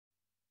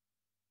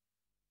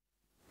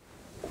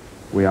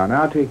We are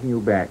now taking you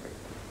back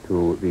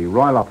to the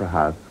Royal Opera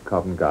House,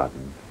 Covent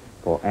Garden,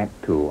 for Act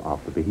 2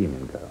 of the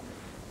Bohemian Girl.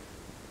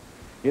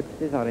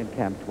 Gypsies are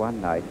encamped one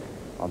night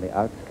on the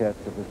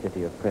outskirts of the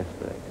city of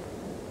Pressburg.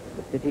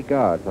 The city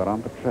guards are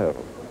on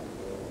patrol,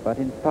 but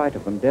in spite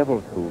of them,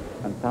 Devil's Hoof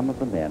and some of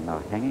the men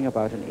are hanging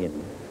about an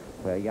inn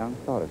where young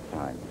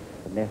Florestein,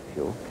 the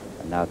nephew,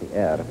 and now the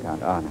heir of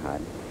Count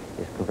Arnheim,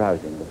 is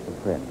carousing with some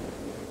friends.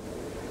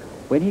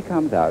 When he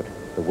comes out,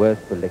 the worse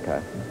for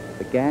liquor,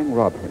 the gang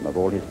rob him of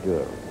all his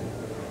jewels.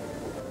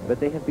 But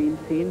they have been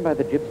seen by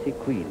the gypsy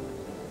queen,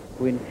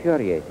 who,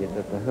 infuriated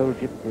that the whole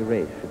gypsy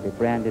race should be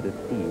branded as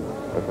thieves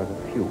because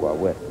a few are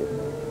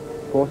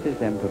worthless, forces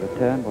them to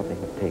return what they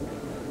have taken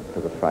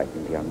to the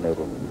frightened young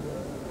nobleman.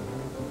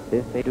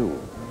 This they do,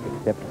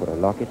 except for a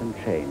locket and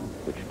chain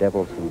which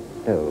Devil's Hoof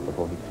stole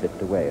before he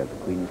slipped away at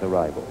the queen's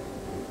arrival.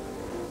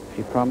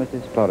 She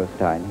promises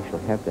Florestein he shall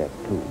have that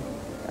too,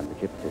 and the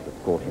gypsies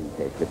escort him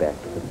safely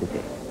back to the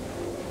city.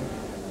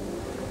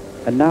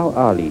 And now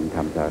Arline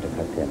comes out of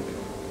her tent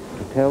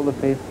to tell the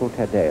faithful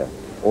Thaddeus,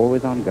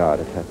 always on guard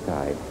at her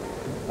side,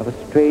 of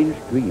a strange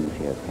dream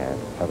she has had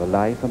of a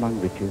life among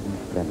riches and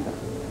splendor.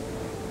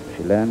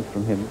 She learns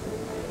from him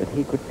that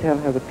he could tell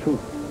her the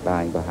truth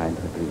lying behind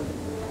her dream,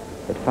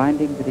 but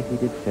finding that if he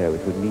did so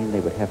it would mean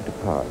they would have to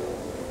part,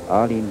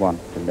 Arline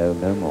wants to know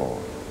no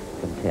more,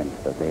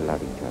 content that they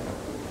love each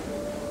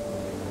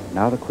other.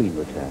 Now the queen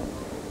returns,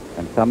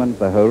 and summons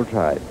the whole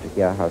tribe to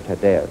hear how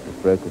Thaddeus has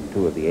broken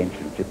two of the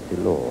ancient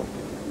gypsy laws.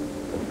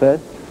 The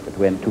first, that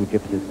when two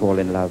gypsies fall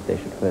in love, they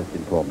should first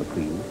inform the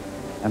queen,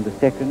 and the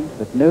second,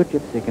 that no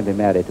gypsy can be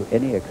married to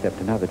any except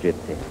another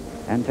gypsy,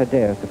 and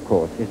Thaddeus, of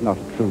course, is not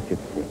a true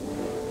gypsy.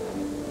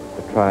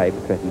 The tribe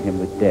threaten him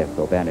with death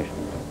or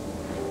banishment.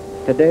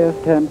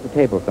 Thaddeus turns the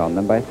tables on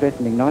them by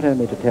threatening not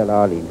only to tell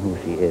Arline who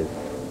she is,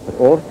 but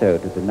also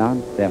to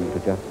denounce them to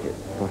justice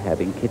for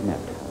having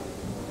kidnapped her.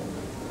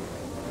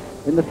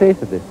 In the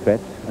face of this threat,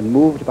 and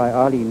moved by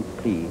Arline's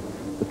plea,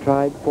 the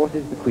tribe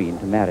forces the queen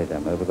to marry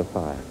them over the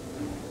fire.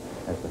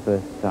 As the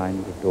first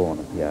signs of dawn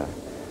appear,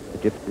 the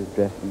gypsies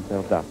dress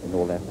themselves up in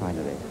all their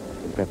finery,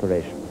 in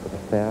preparation for the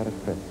fair of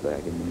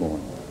Pressburg in the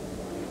morning.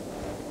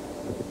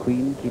 But the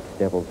queen keeps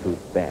Devil's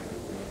Hoof back.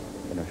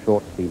 In a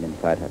short scene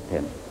inside her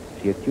tent,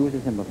 she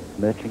accuses him of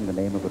smirching the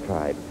name of the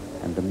tribe,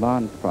 and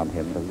demands from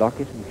him the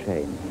locket and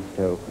chain he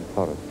stole from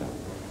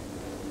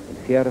Florestein. In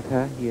fear of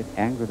her, he is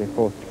angrily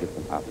forced to give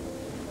them up,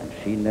 and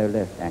she no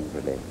less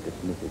angrily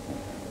dismisses him.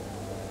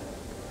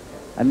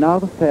 And now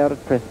the fair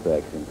at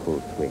Pressburg is in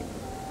full swing.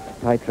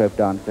 A tightrope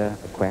dancer,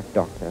 a quack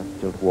doctor,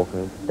 stilt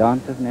walkers,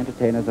 dancers and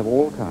entertainers of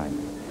all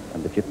kinds,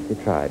 and the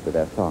gypsy tribe with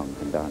their songs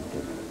and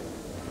dances.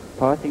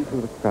 Passing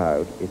through the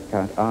crowd is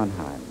Count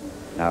Arnheim,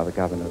 now the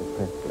governor of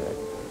Pressburg,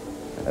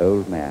 an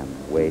old man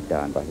weighed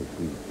down by his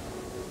grief.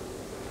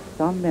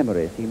 Some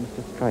memory seems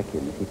to strike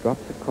him as he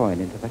drops a coin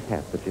into the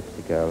hat the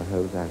gypsy girl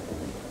holds out to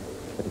him,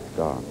 but it's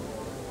gone.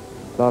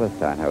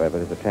 Florestein, however,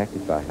 is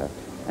attracted by her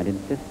and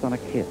insists on a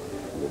kiss,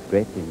 and is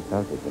greatly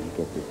insulted when he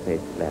gets his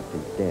face slapped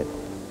instead.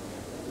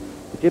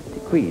 The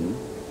gypsy queen,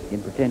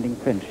 in pretending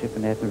friendship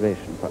and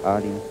admiration for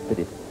Arline's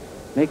spirit,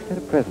 makes her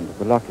a present of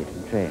the locket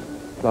and chain.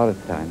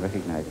 Florestein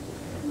recognizes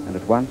it, and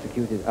at once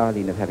accuses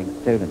Arline of having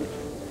stolen it.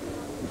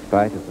 In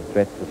spite of the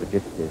threats of the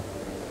gypsies,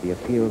 the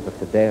appeals of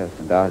Thaddeus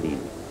and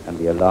Arline, and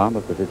the alarm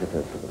of the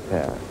visitors to the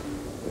fair,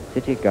 the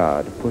city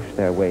guard push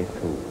their way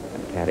through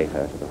and carry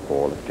her to the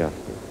Hall of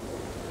Justice.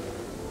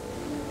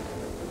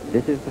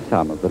 This is the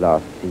sum of the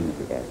last scene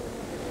of the act.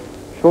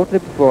 Shortly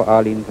before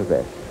Arline's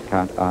arrest,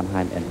 Count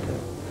Arnheim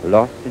enters,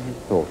 lost in his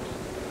thoughts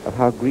of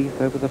how grief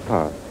over the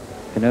past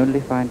can only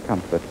find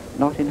comfort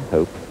not in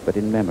hope but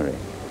in memory.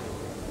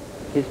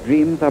 His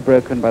dreams are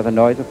broken by the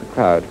noise of the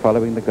crowd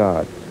following the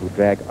guards who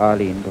drag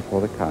Arline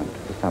before the Count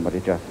for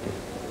summary justice.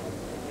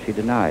 She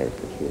denies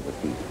that she is a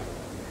thief,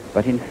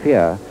 but in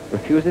fear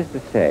refuses to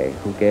say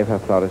who gave her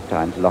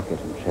Florestein's locket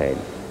and chain,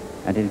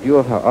 and in view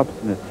of her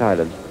obstinate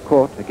silence,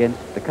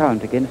 the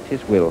Count, against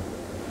his will,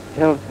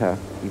 tells her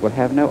he will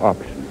have no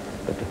option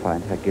but to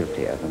find her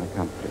guilty as an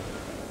accomplice.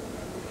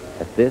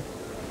 At this,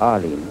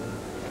 Arline,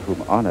 to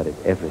whom honor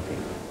is everything,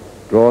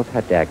 draws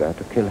her dagger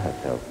to kill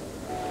herself,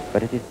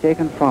 but it is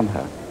taken from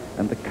her,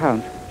 and the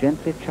Count,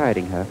 gently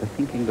chiding her for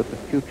thinking that the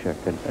future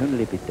can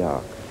only be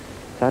dark,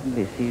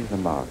 suddenly sees the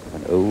mark of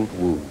an old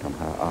wound on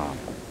her arm.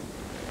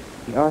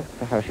 He asks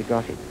her how she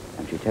got it,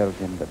 and she tells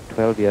him that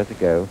 12 years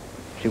ago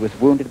she was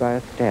wounded by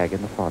a stag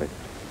in the forest,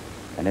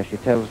 and as she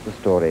tells the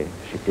story,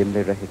 she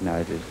dimly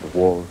recognizes the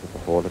walls of the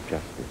Hall of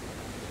Justice,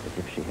 as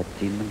if she had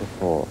seen them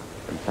before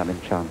in some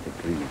enchanted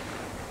dream.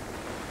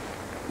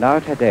 Now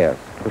Thaddeus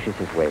pushes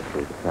his way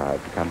through the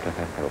crowd to come to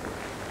her help.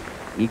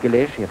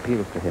 Eagerly she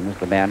appeals to him as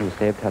the man who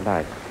saved her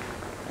life,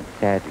 and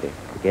sadly,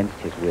 against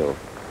his will,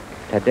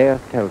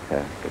 Thaddeus tells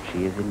her that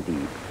she is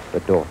indeed the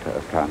daughter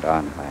of Count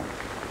Arnheim.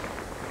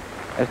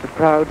 As the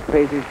crowd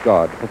praises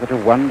God for such a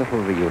wonderful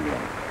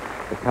reunion,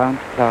 the Count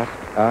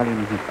clasps Arline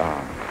in his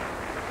arms,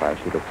 while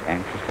she looks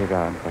anxiously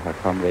round for her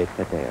comrade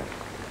Thaddeus,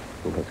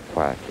 who has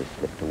quietly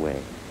slipped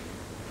away.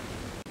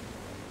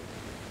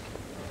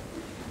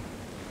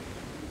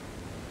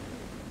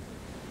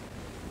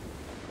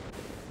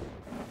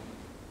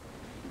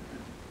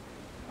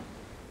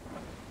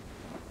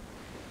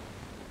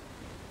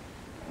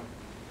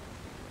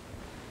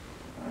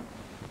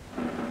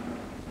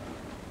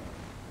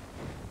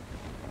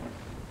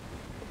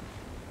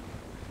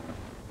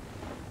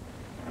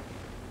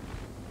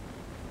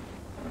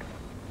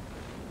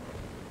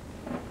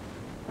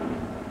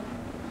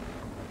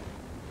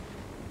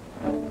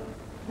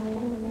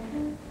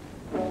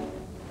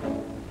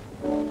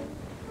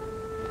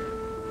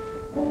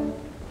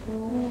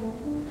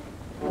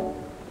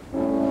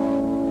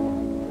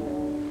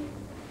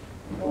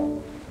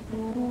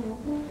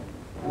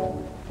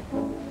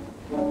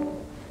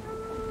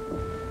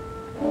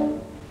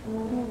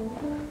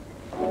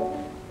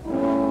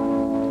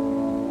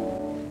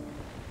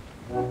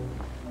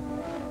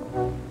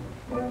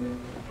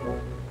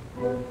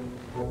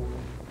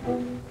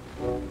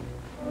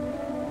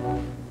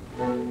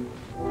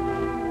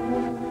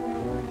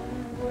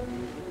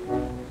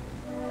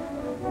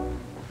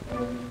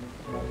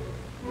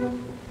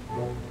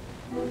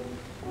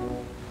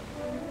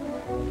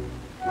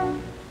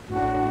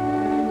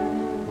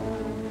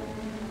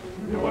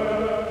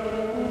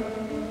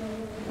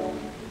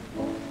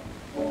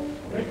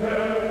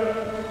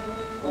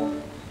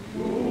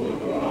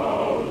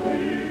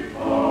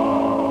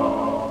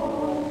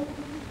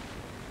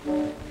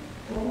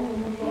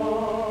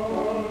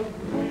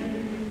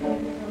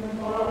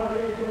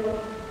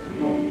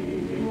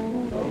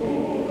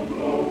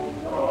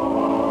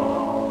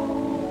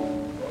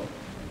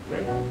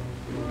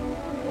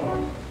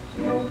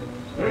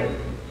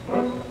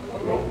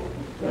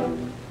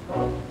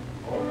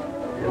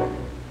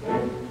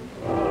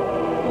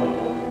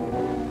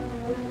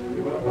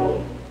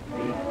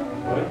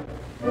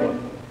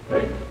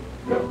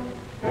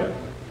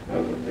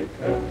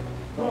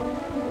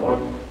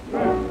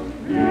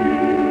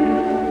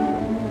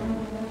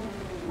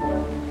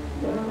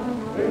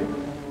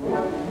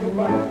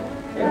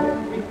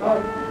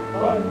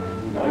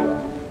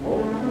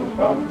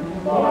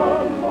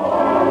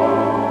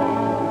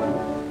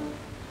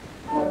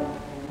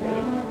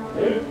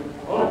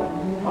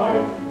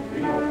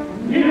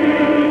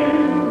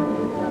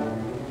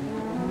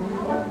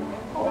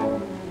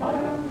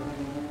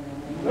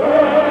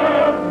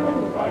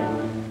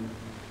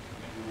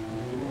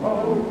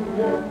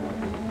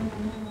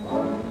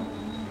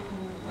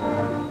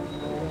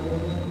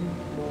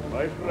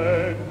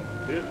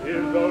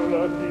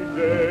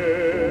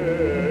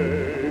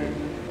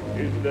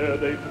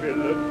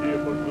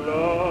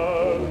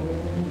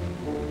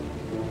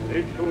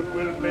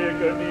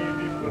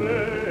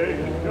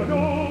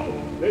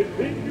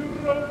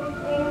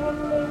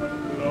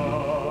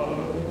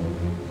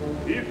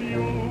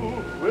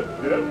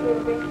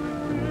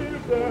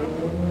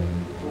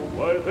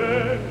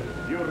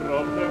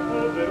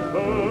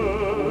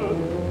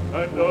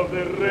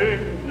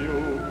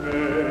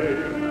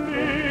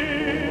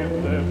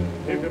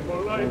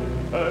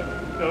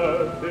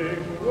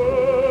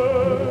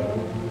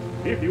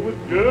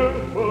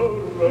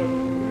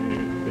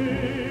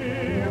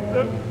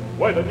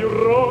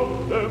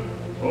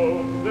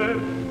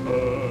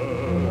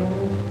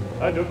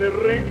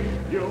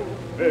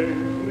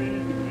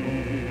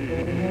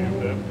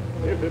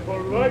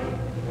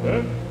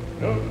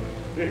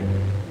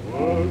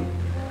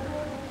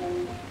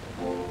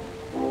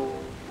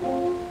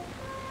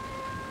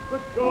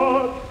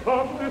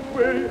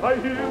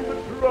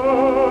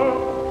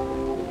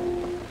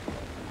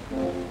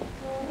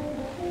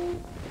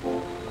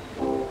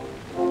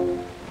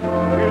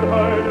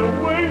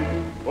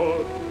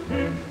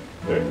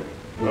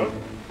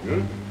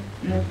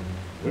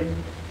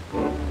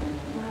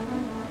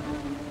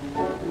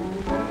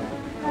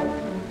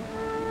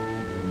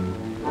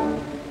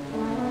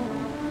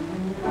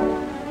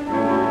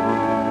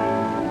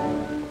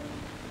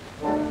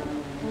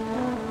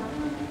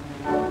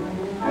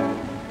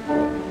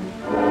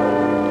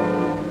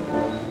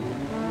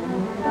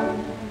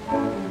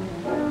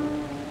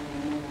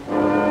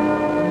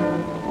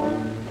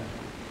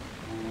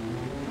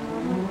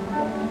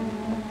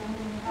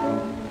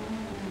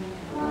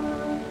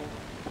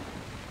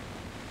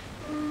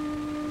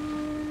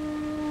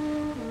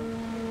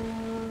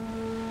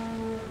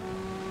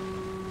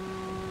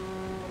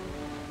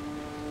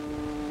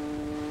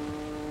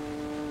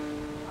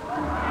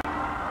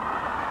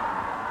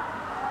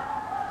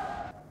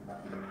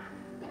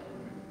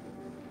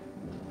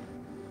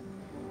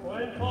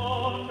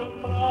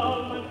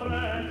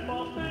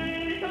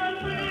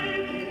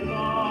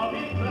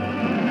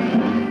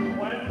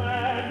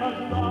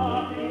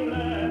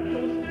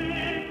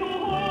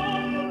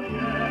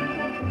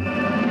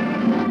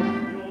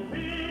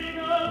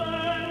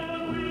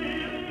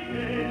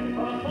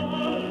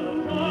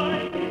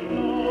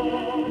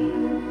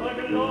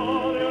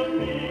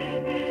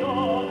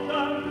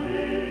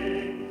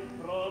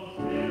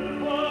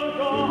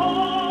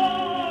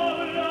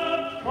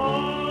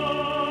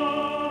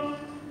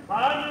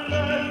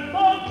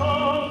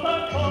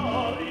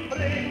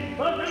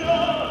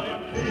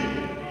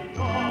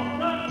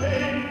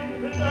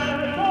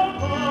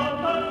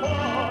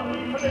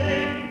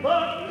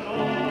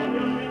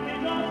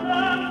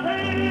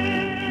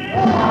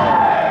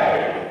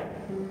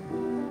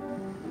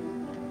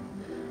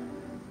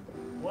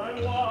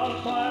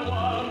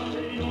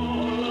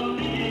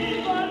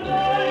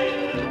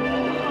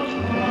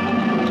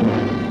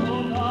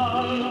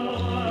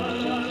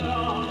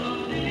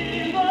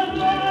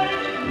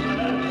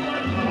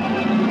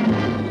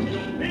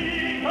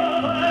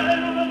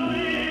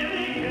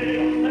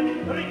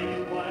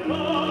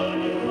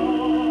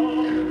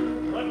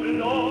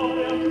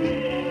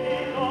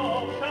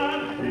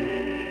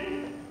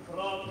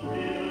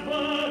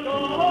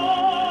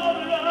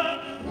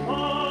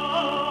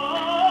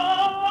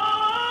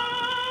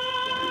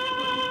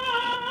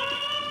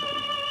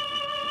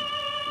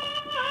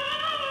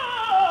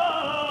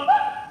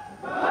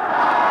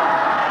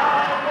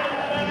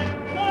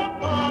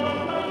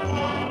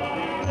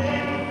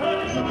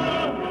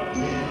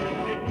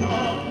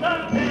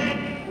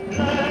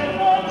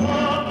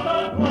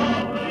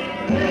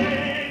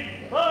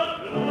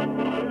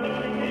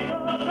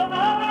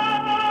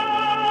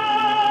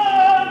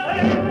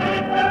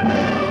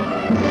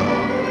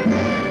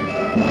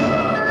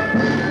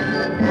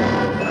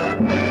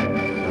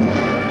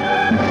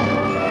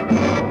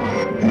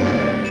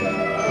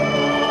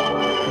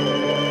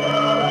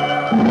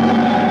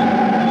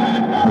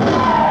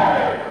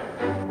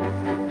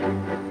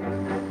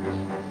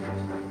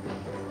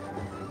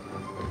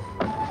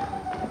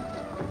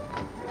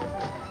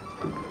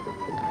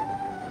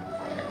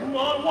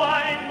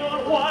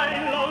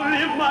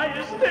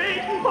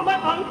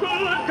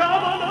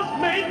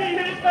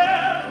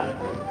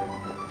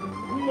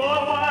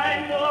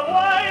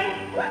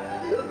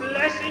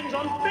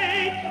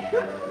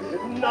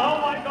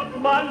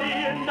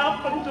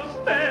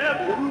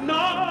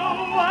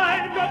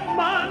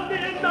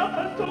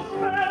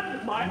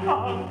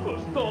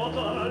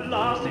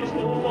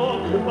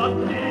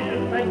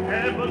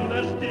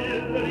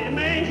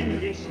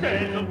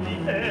 Instead of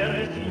the heir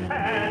as he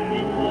had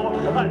before,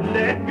 A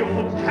nephew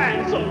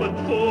handsome and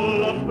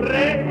full of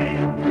brains.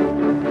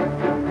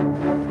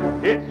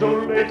 It's so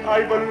late,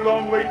 I've a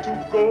long way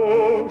to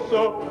go,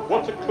 sir.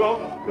 What's o'clock,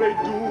 pray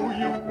do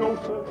you know,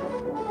 sir?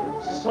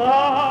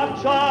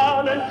 Such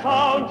an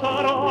encounter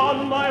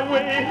on my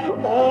way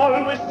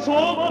always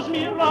sobers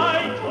me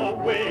right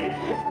away.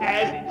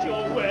 As it's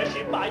your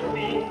worship, I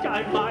think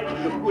I might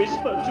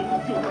whisper to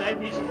you at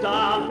this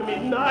dark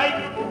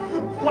midnight.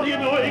 What are you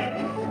doing?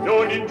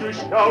 No need to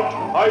shout.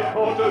 I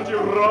thought as you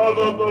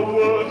rather the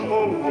words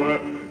for were.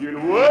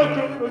 You'd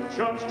welcome the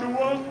chance to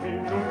ask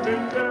me to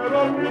take care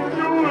of your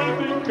jewels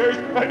in case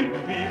any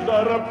thieves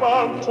are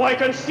about. So I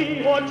can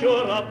see what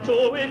you're up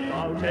to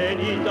without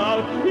any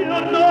doubt.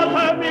 You'll not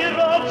have me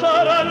robbed,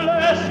 sir,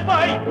 unless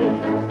by you.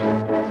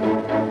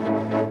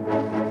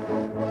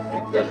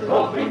 There's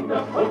robbing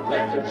the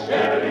fortlet and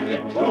sharing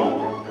it too.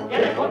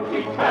 Get what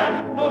we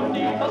can, no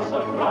need of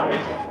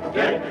surprise.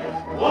 Get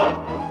what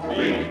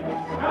we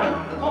can,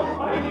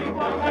 providing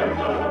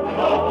whatever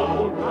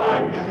alone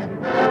lies.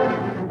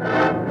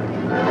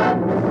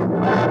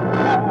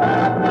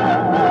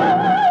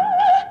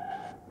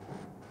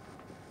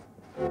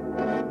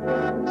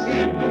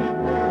 See,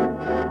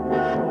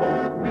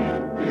 me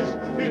is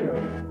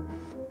here.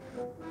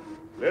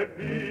 Let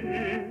me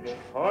each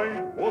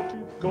find what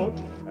he's got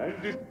and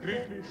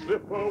discreetly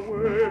slip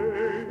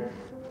away.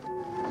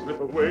 Slip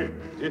away,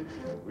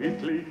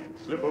 discreetly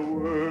slip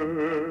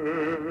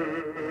away.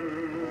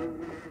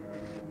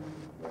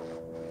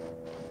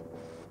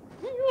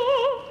 You,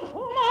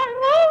 my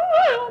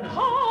royal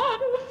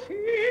pardon,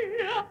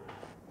 fear,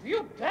 you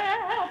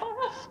dare by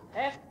a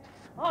theft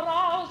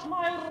arouse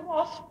my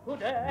wrath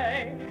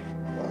today.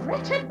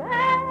 Wretched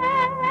band,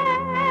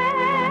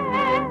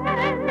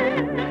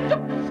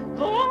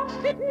 thus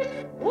it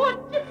is, would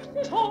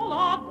gypsies all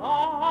are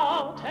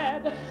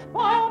doubted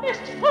by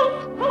honest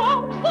folk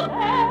throughout the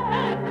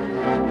land.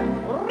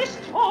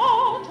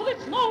 Restore to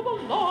this noble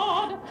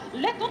lord,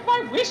 let not my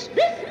wish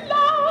be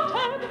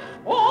flouted,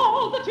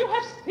 all that you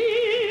have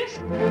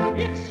seized,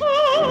 it's so,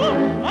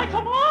 I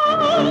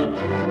command,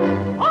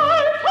 I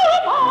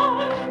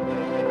command.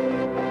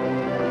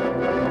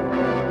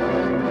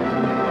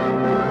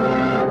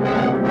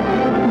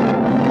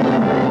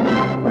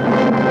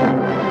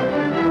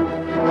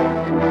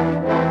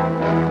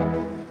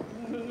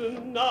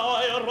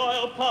 Now your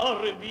royal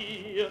power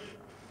be,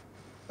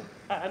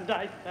 and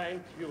I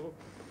thank you.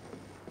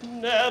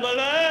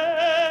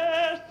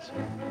 Nevertheless,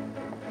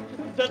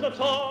 there's a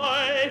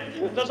toy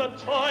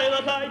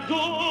that I do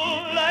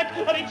like,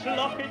 a rich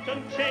locket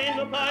and chain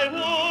that I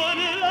would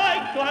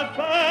like to have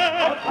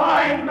back. A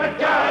fine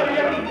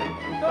medallion,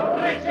 the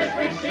richest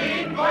we've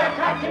seen by a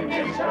captain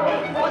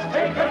himself, was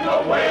taken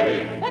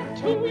away. That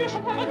too you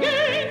shall have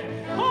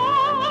again.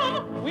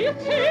 Come, we'll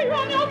see you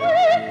on your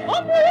way,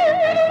 on me.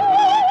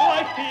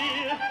 Why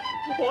fear,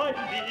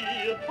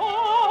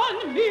 on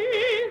me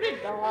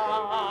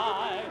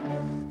rely.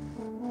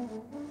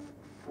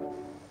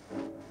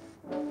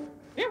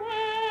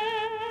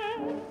 Beware,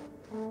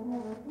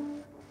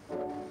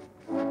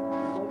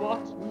 the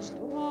watchman's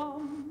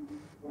drum,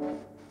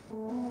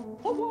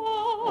 the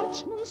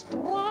watchman's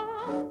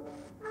drum.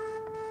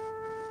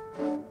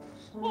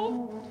 So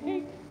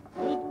take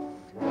good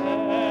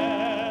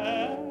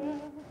care.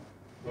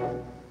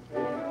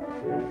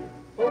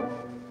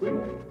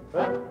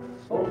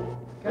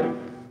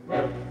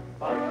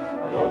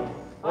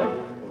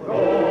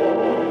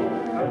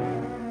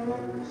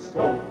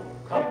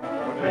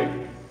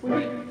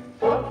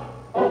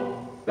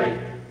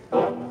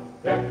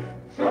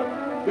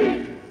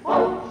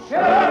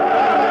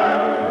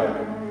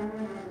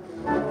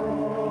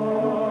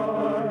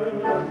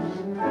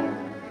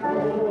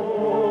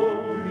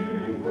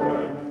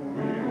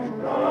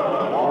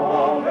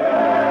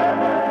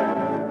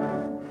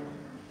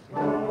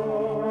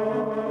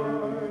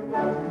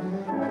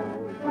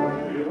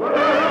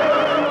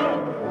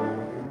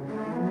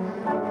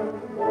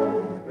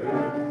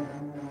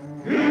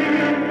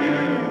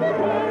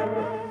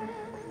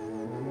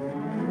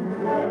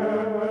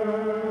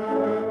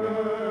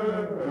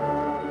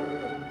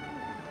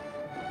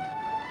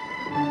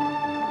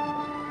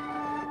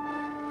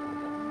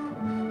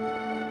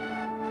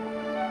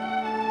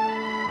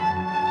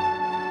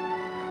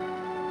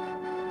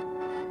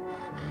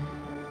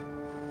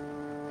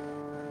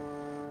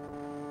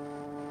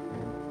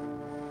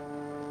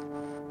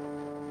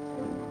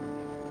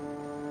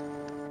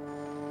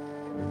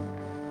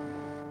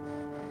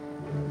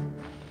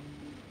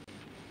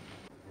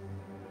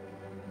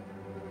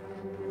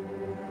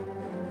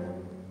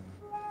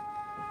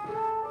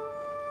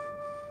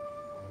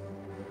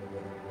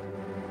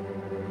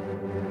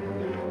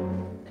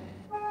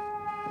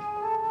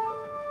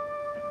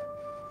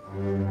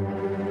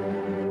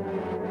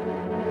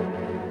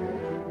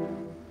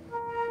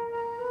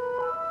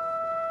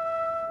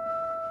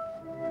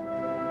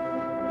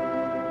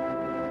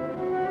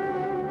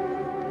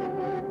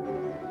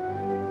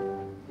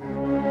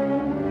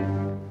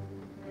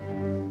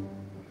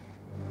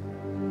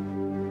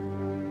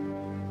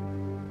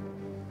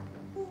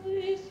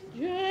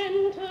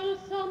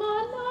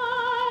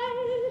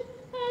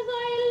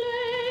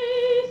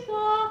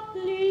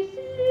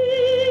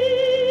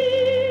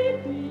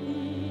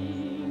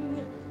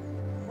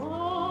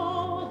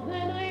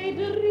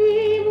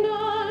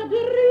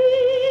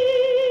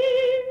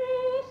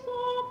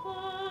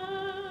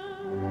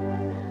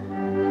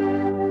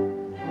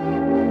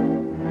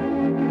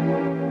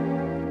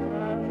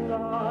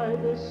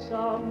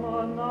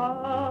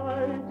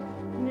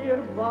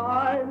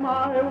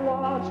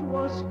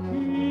 was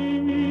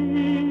keeping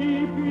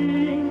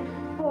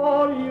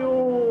for you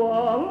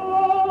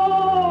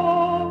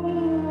alone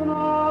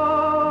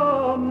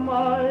are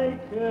my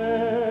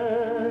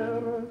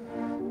care.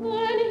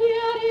 Then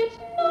hear it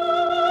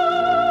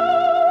now,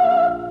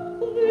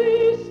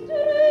 this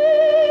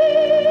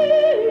dream,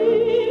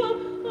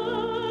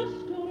 as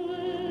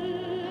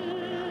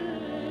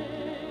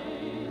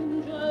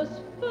strange as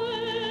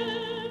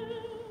fair.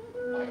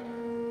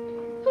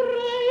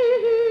 Pray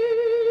hear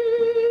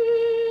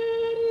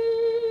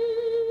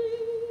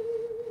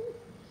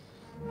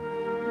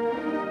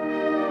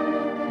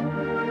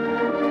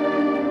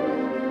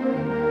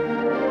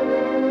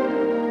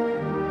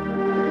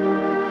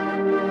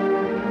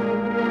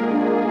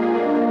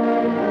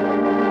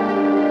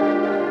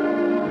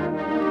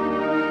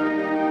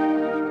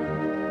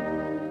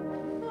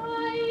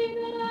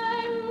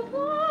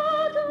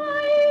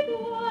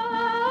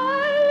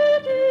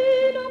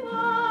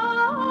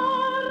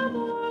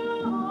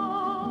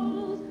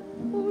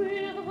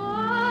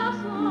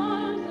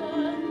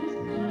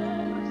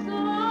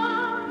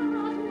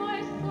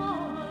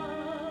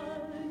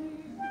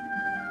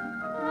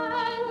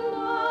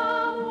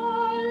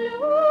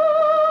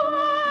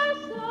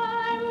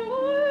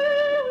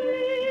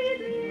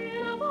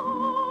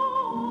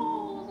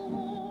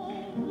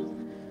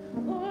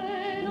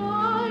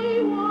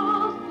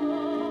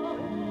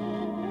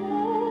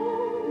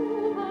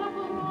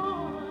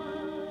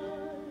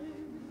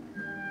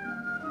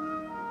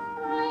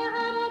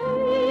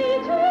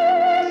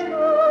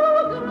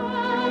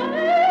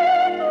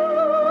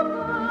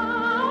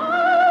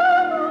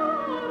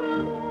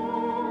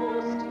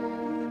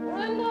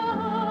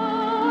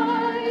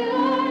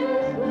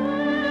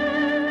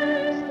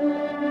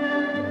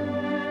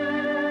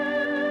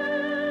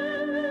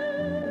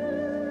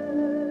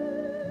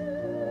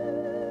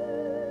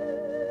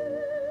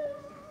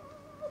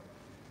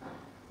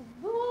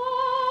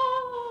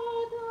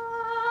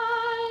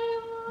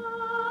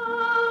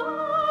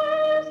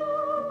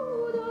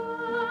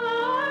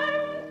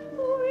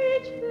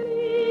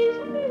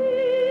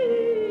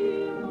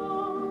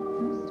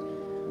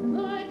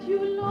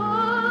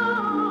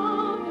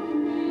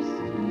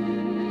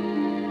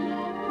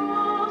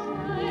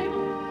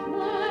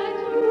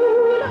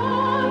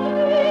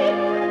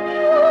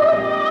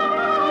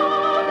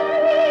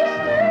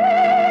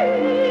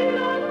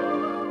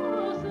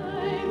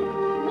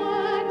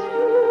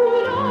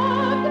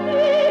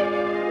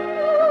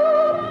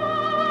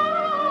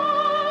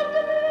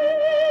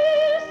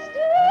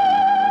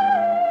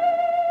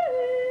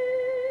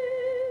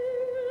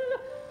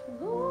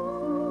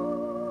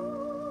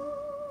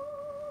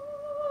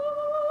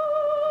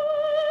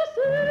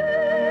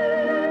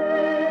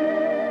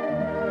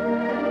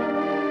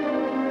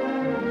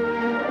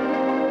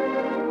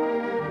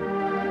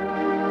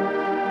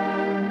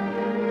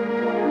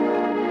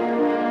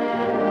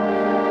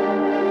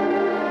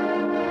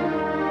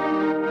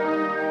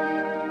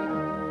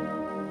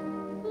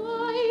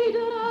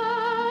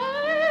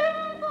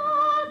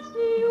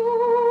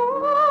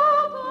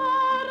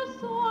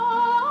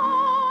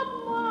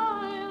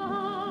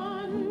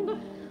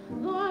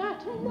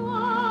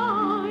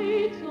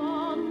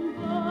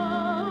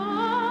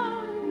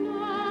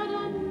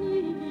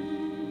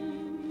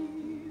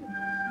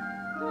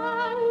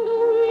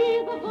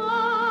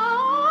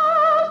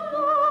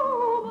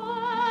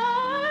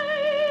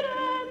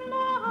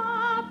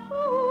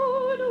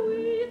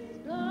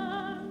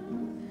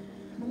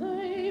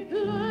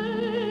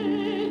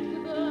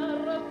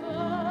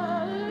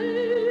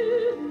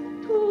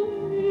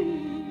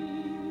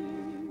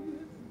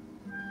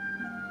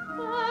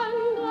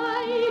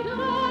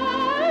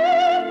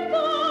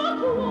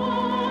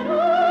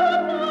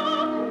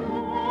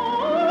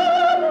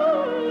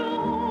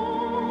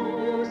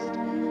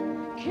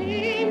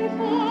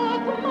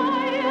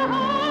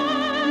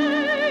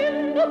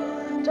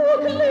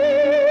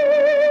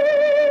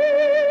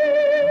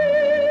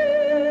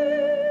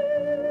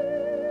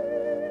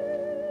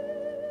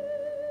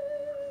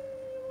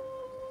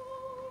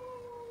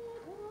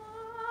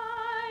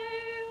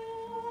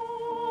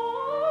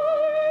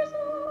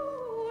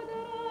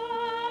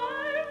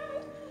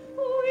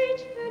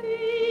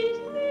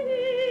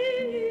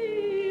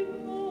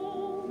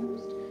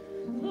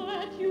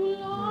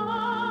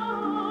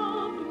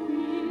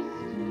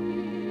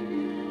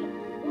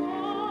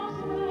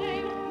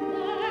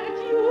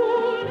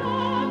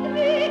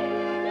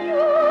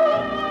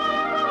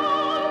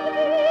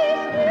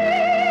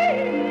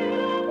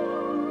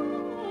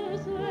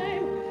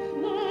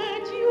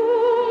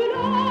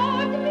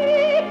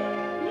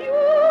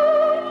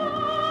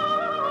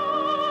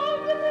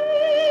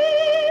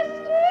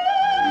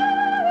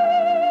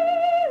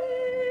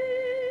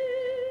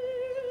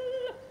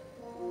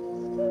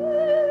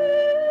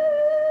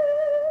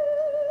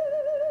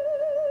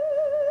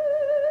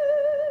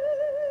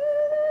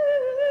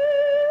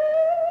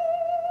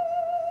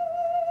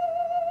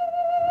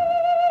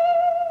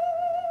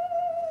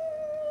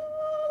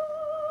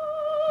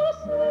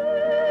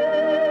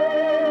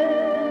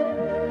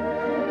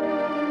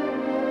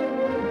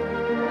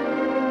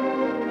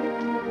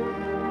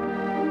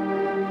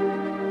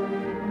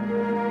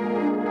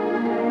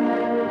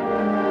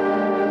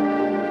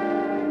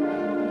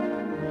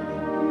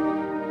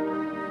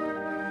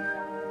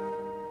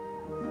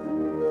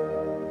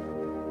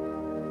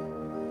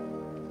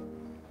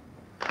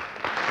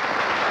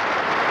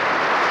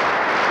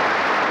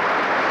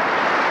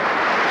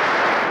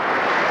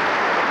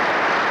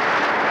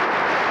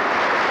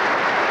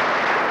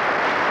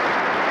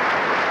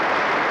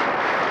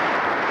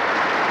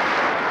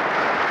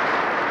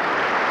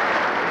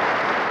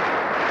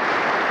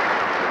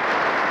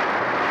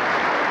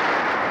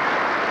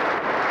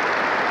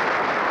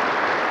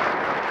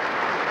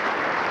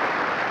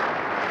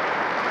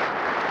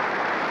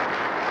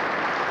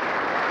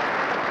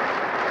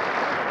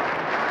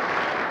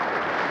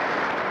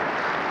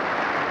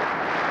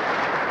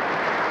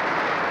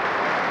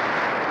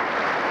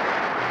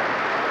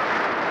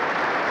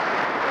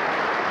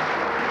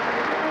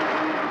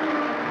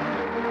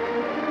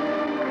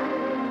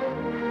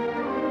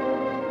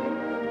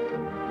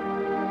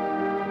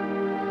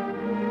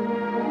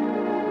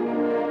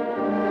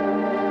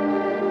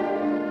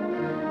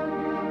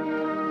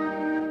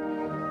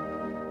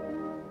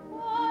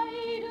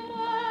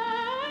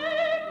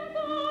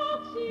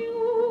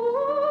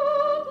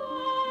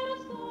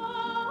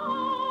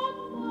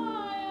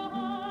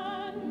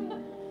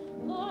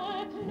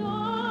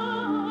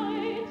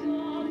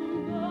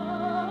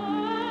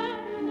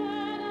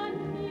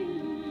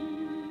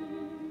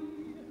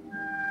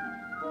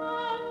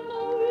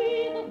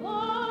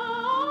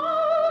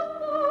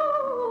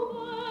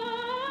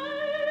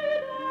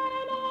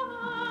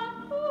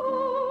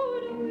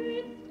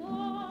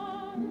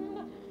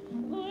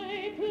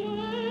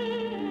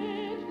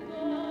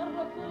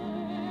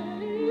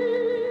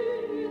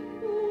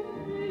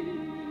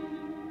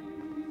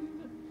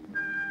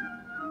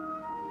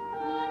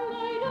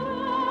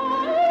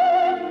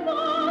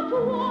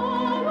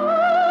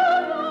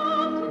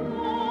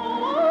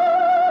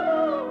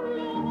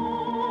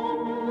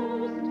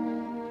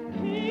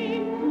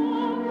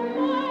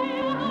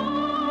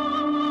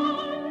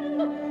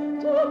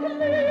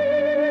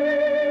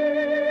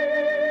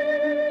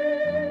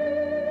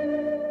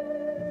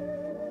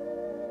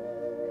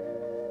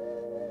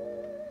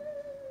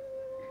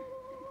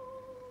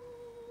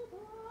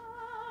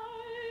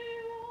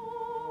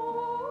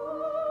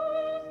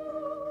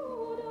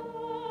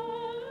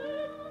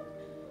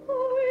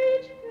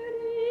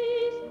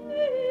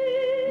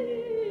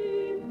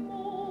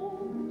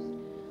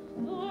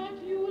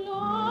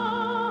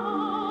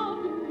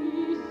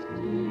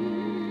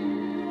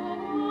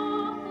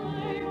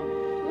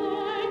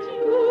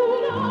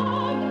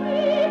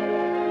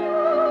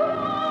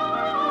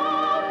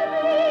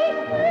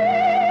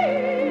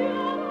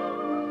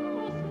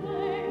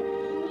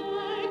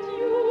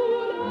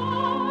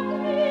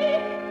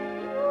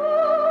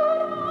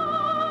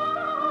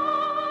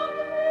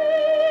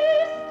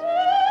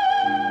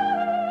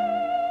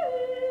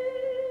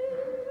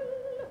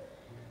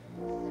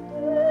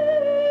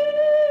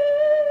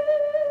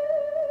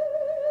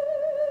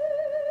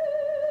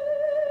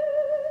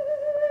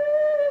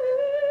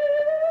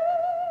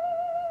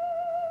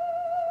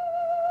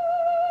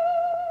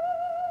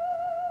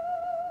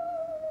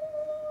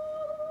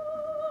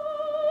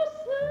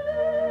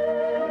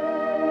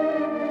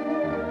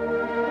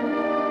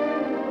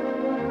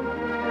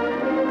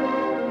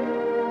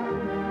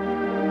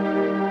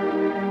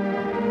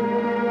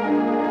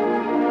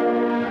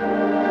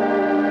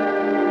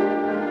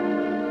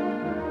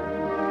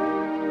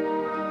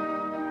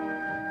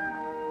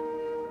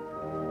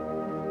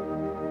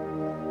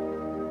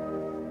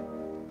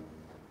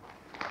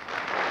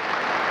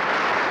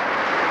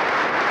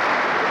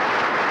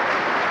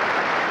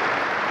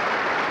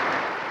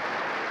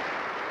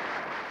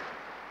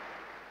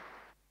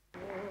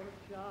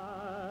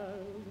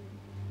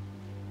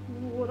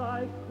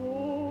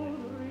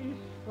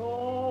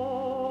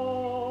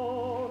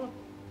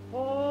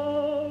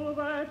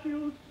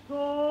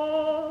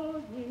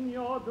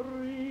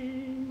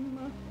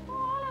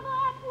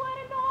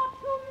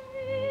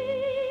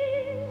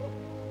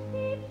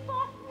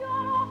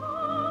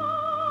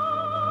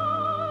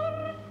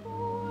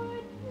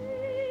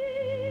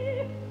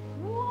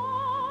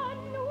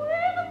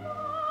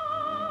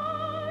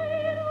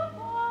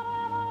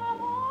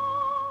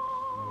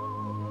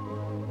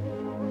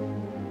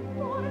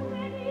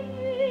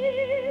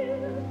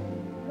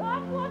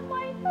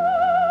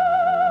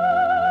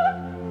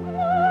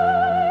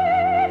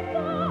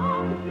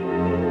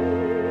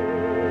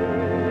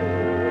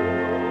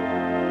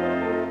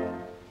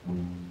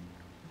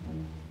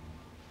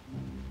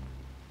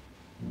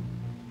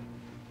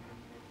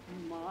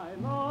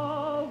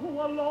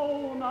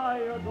I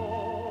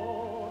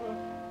adore.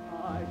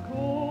 I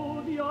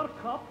could your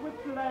cup with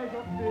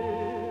pleasure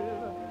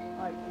fill,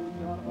 I could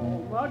your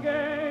home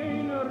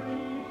again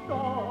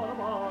restore,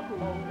 but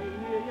lonely,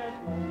 yes,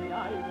 lonely, I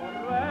were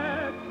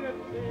wretched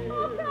still.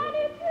 How can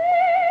it be?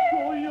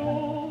 To you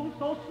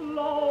so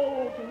slow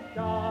to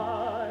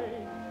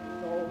shine,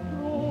 so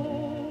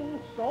true,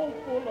 so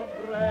full of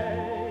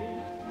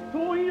grace,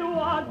 to you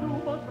I do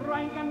but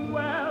rank and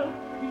wealth,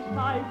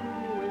 beside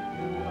you is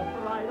true the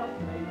pride of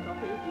place, of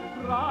his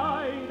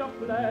pride of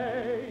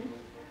place.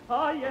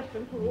 Ah, yes,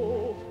 and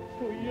true,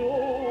 to you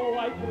I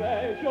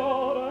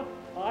treasure,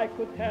 I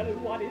could tell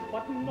what is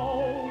but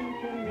known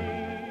to me,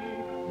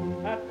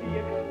 at the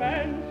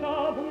expense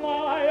of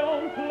my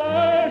own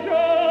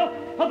pleasure,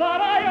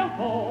 that I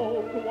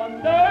hoped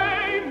one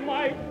day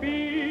might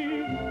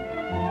be.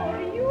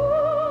 For you I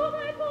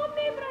could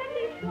be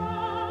brightly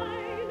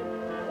shine,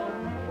 but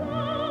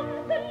from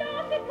the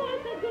last it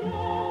was a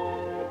glow.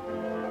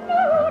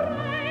 No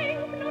rank,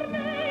 nor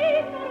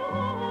name, nor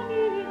home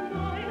is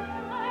mine,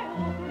 I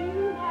offer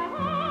you my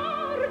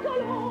heart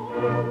alone.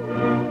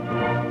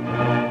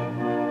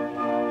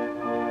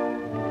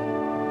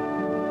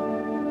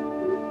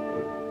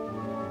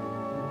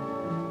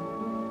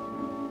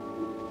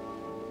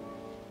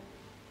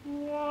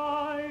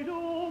 Why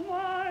do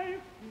my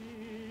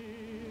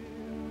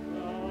fears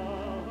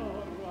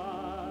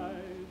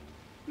arise,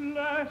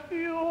 lest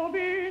you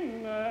be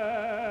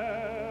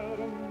ne'er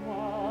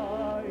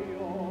my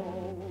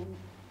own?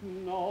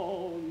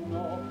 No,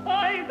 no,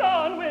 I've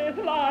done with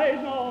lies,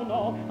 no,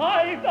 no,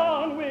 I've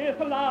done with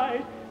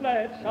lies,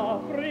 let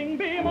suffering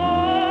be mine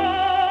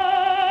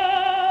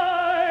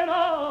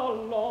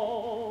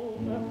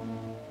alone.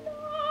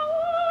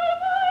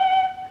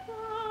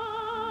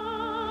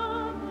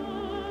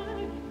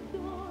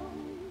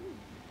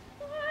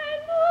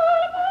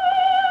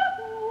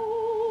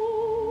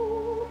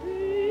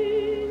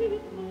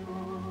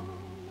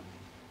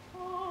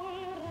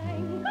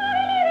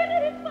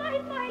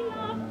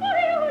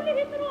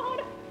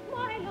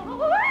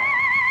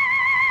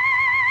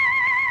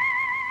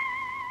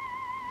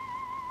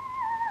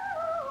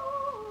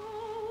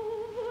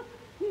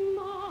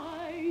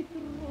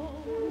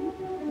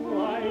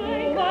 Why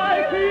do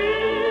my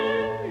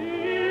fears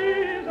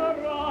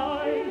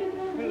arise,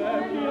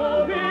 lest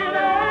you be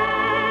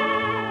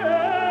ne'er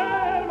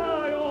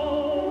my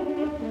own?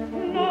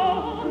 No,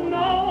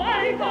 no,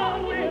 I've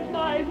done with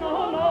lies,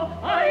 no, no,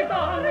 I've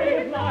done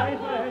with lies,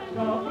 let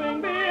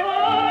suffering be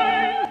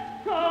mine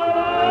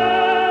alone.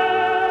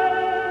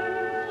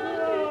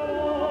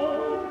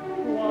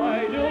 Why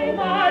do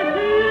my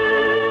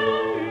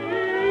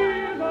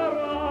fears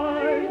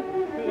arise,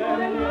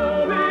 lest you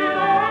be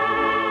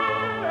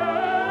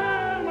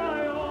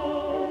my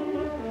own?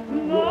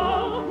 No,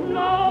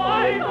 no,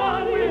 I've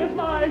done with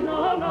lies,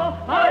 no, no,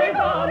 I've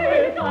done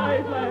with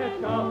lies,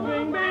 let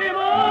suffering be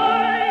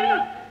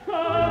mine.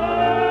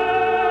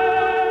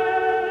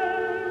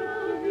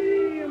 Be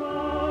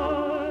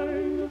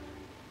mine.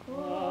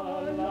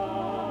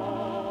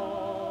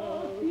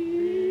 Alas, be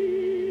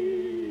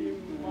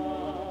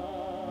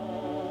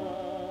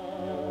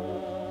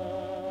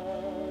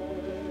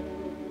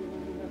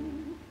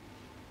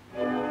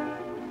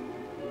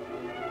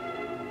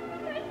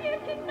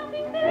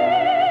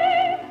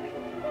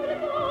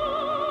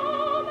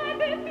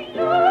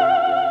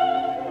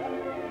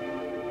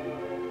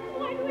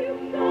Why do you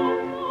stop?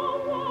 No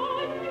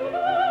one you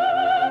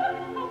love.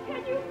 How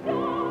can you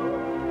stop?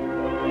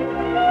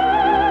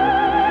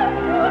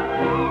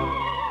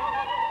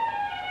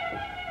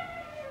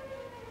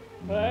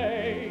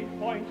 Fate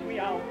points me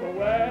out the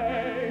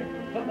way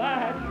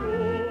that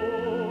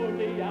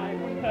surely I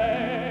must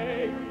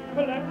take.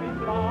 Let me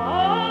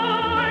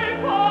fly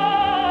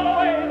far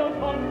away, though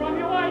far from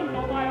you I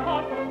know my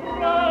heart will break.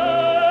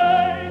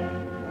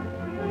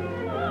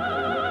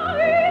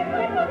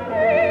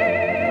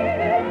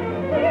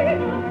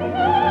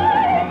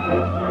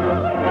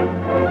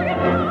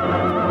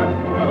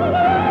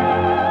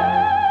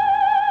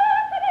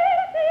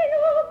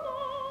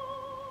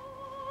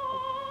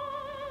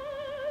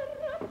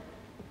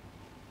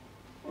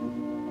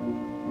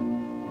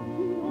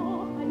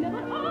 I never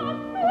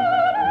asked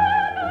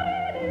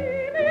for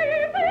any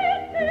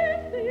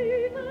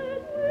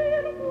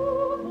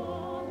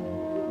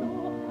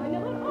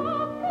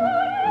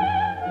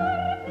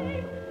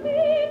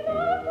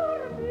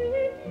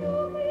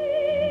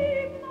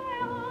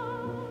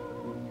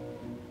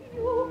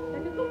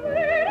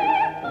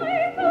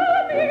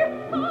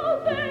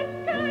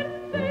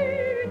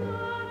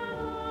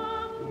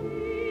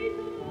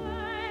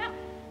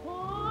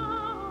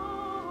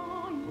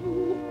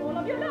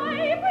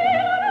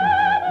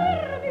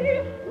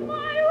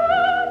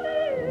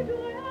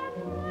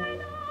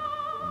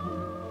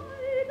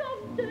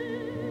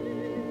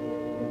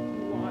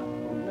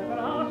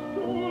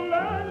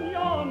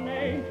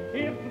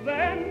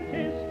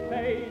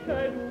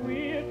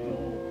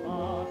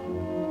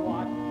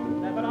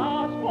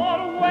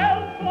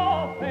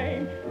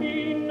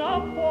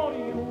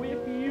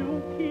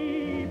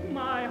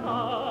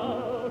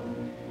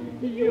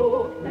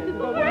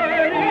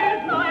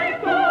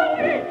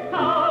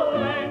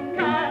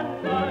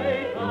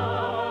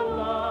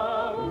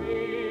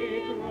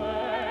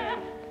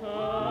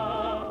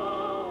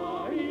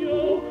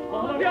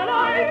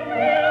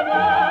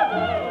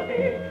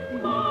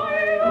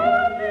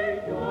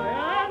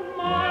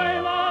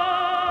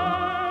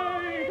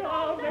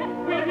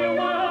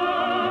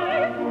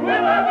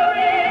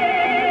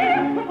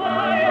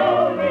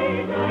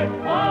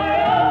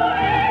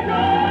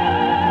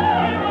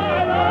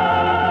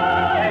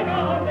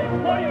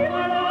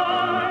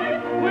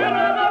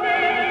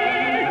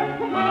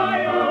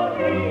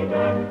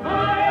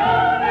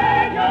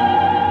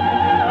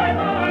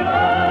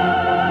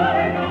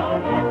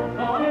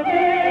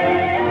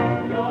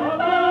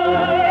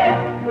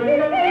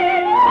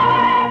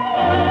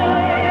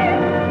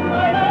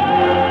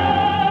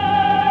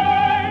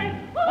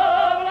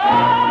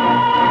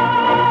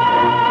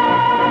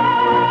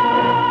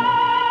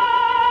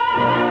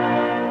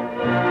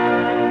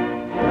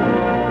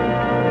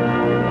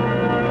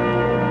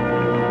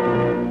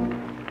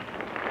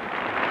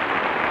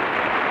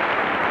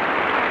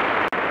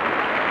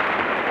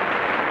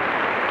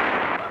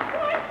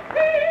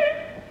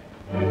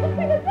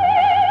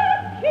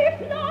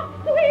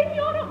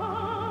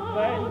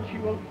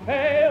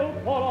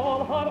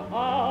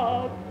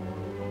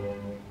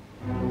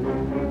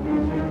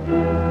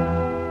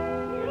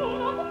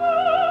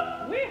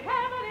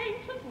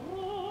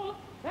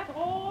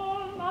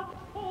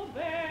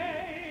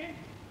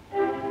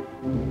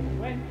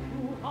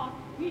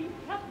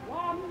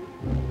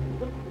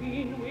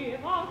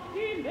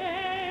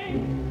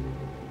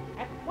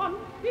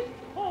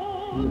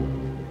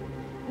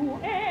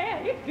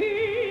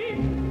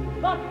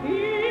but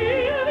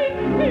healing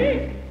me,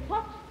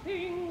 such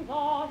things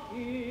are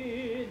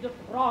hid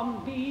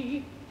from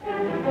thee.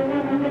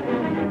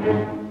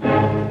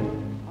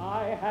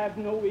 I have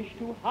no wish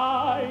to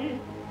hide,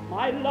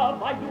 my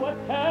love I do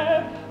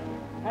attest,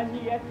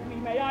 and yet we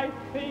may, I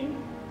think,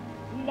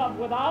 love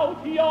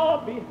without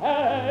your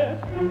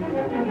behest.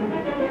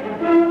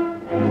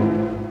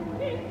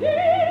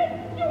 Indeed,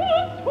 you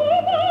are too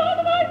much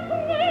my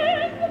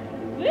friend.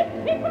 This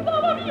secret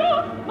love of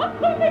yours must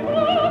quickly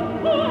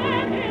brought to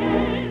an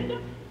end.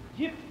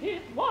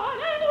 Gypsies one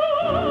and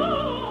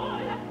all,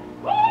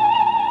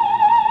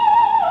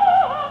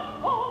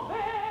 obey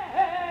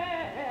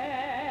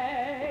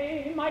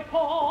my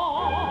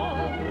call.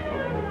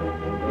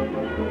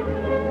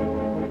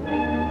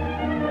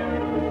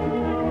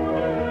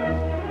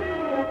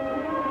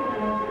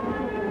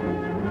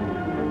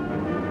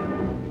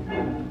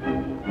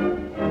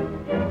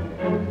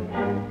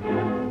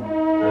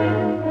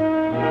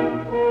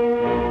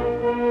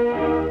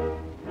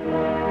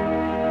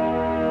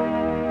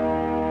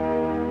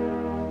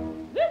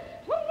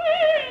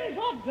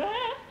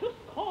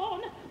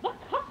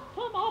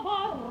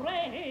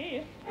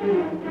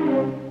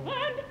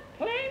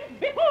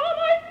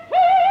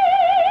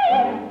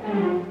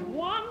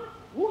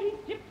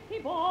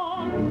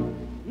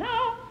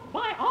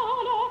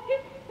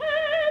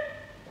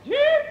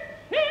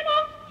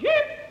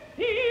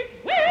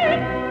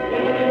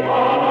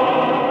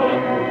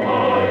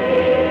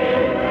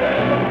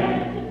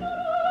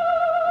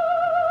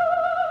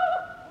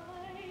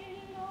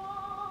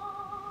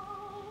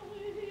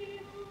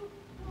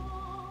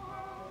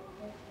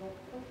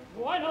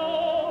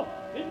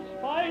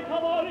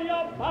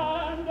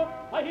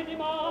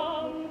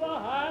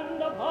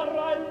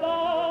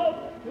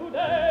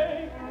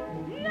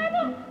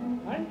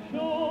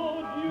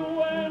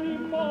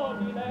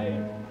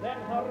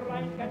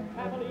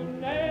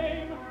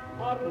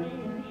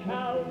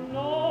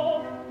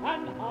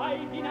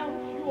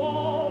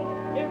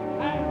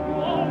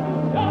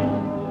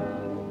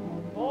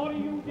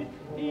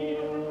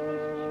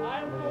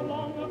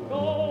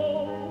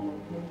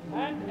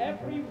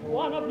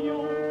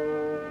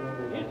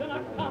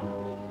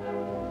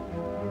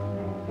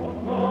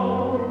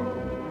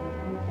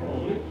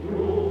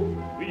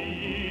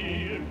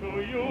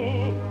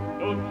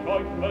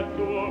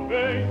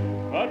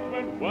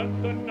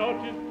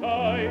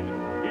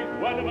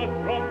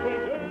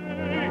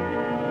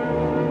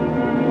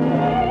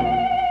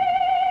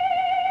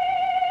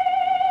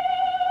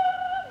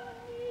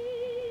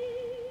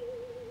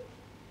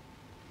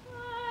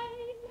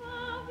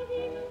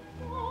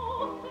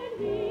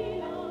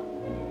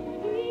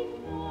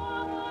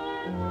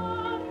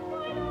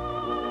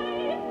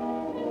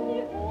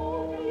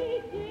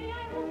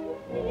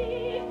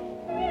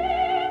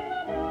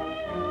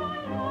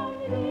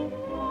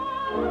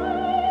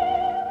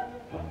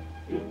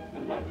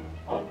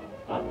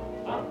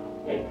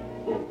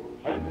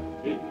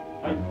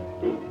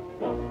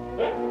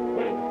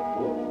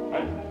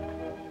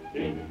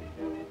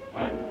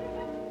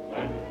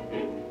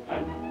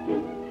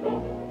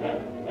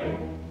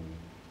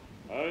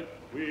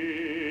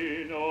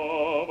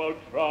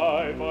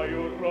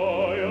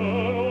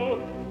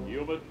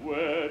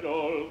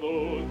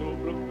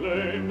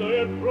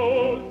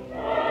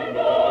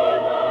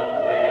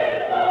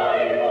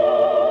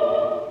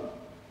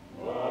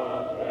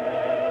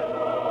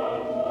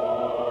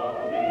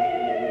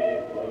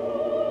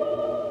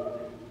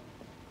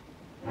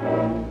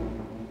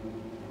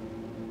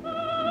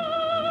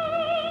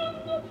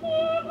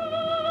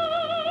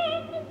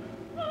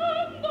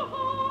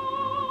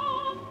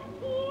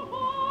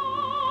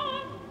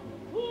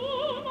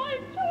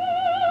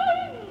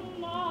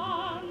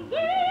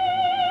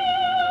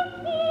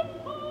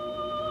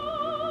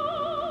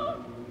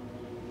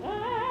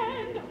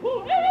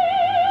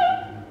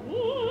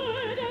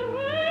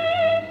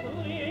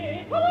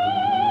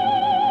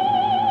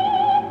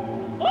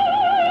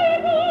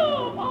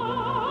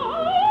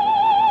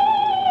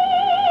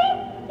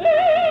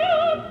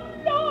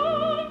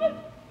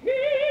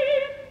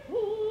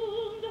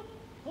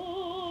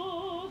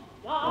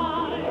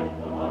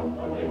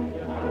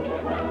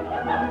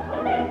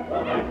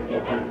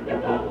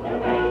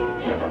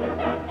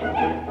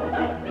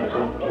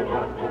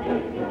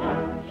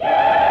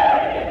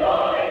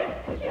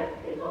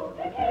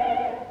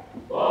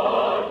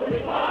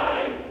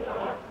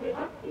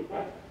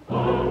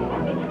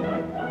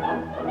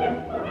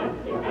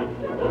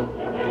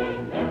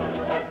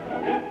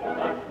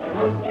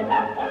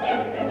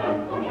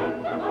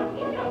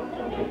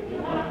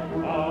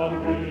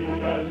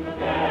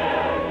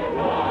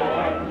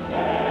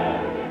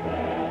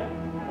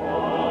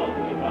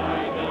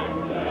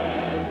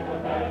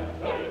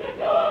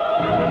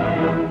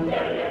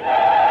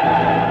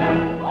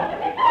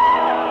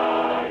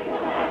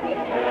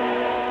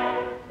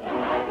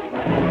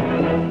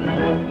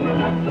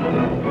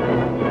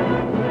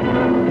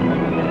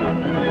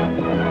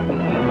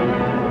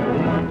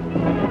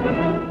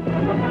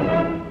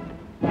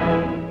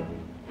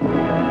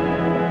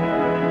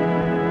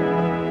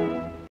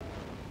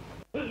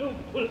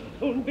 Will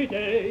soon be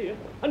day,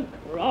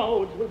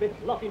 be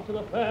flocking to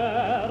the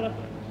fair.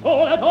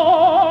 So let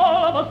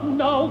all of us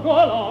now go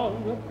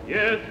along.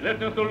 Yes,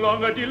 let us no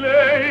longer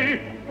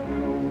delay.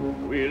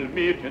 We'll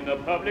meet in the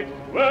public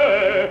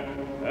square,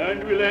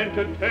 and we'll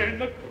entertain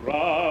the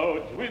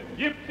crowds with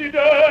gypsy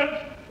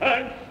dance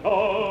and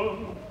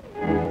song.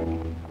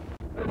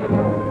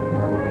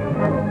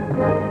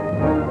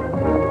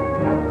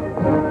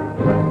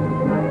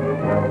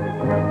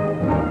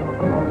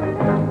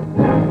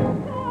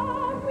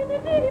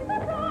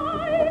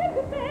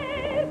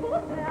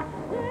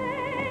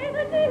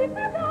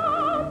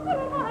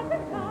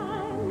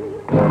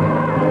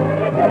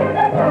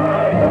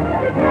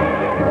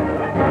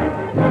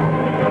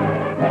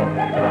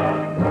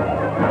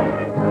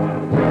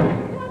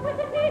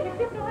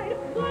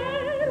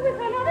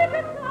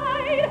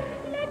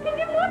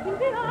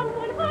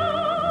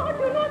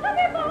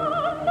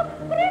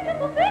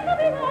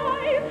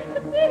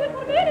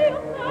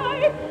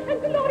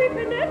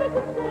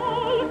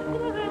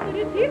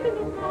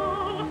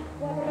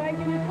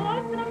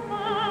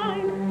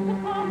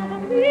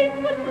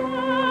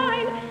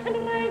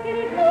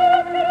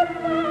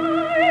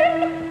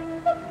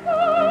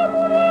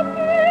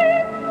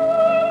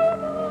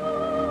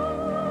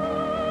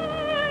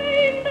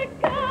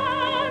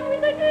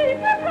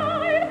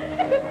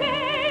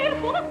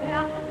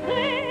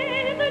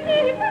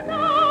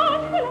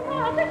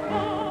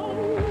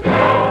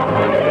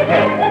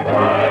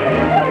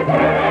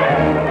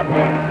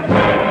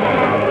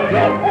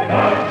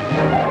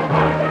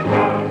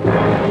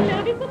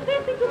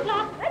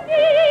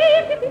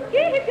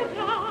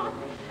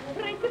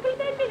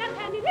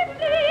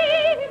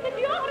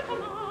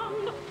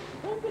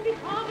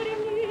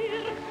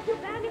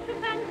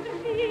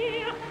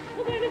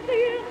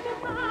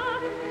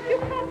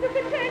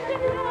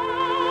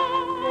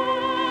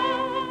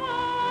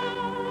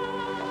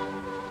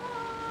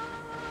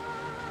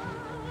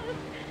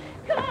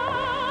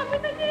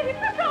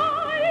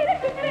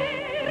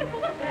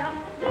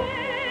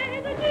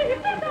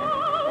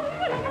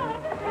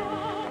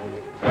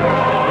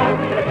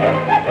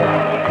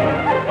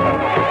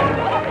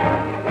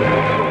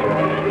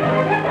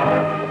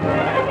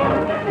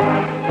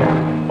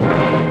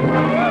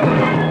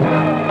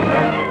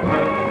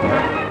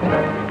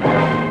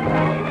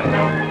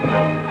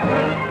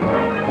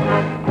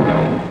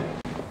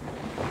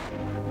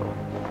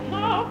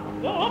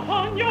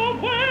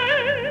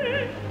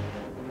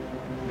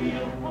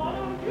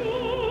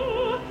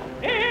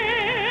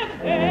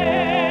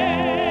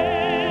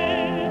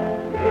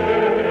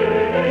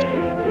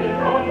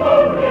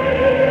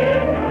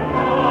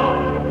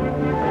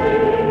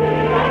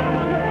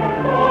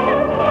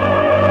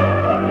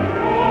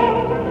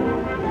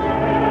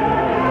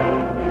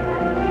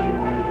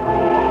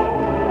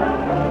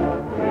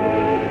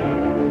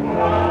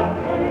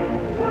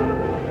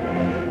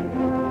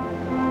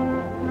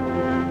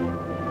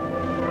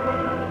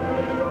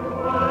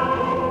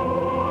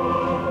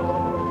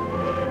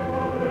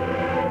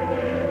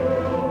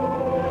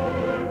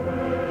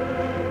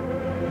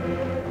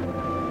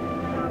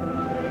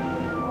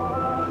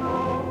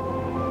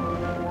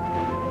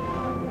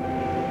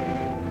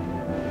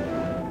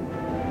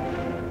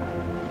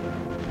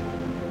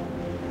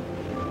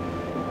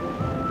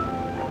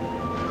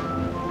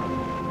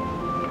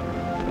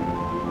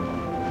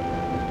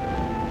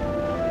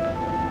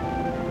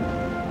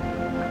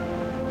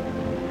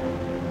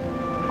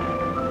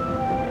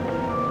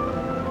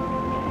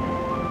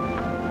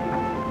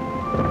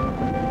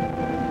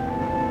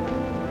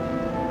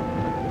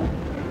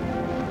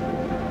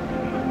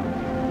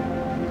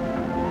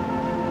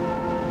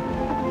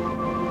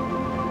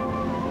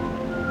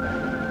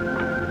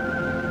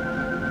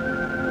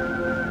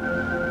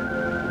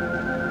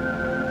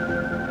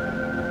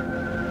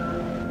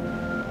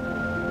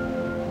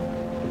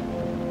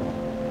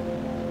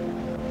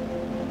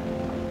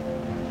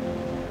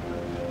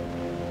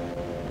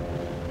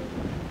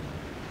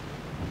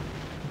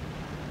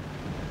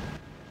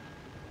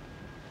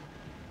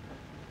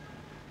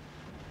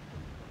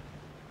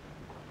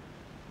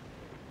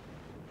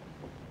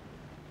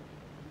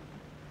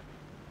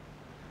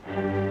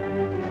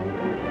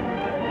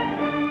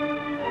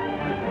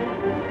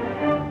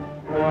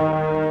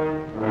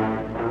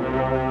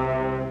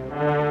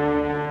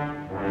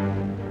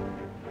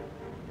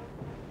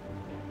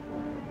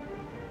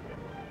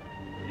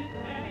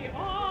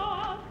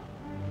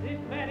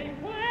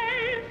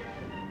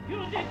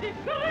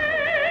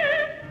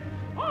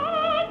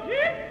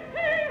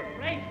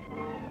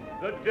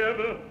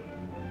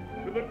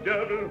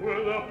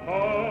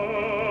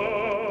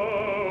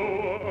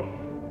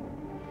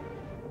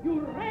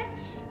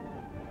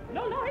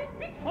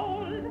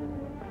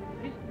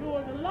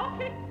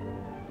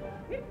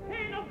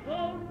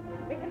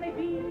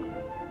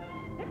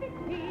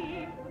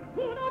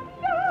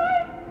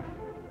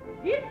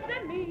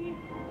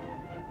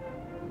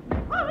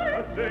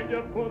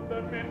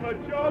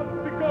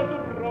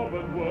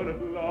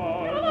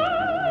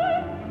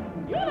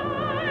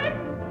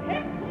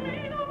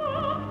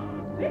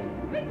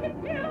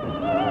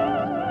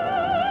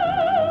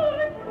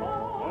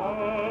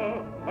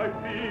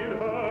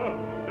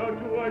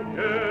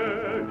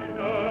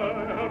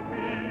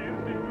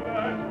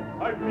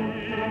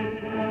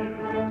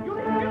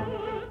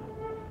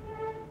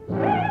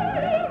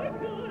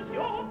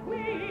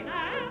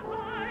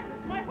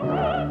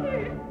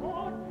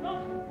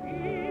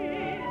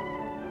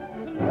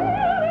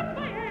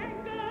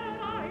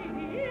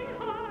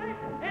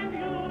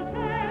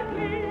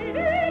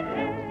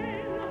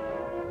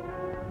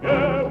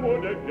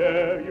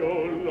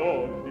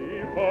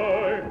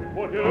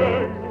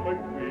 day, my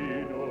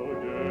queen, oh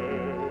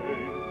day.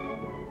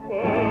 But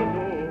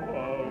oh,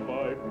 how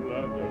my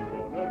plans are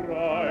gone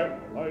awry,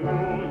 I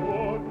lose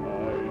what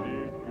I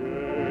did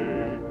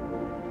gain.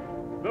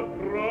 The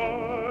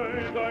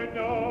prize I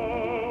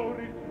now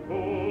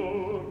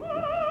restore.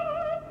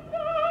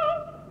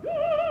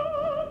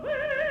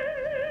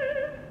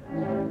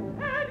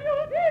 And you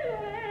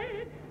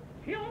delayed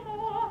till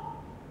more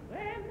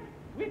than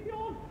with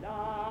your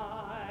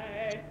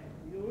life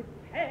you'd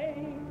pay.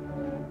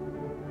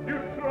 You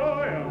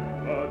triumph,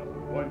 but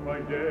one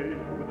fine day,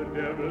 with the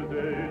devil's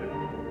aid,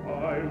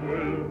 I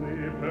will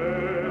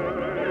repay.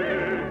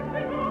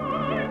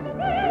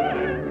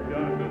 The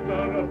justice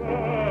are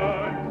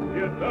upon,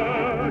 yes,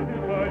 that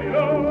is my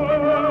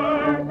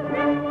delight.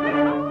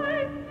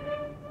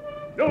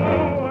 No,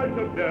 I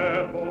shall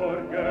never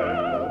forget,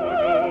 oh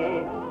no,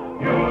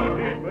 you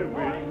did my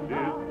wish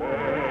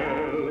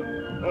dispel.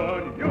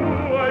 On you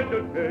I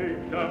shall take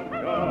some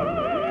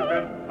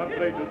God-even, a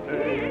place to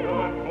stay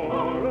on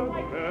for a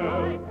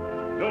spell.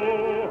 No,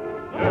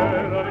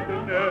 there I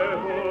shall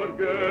never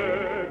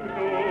get,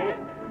 no,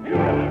 you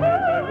did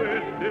my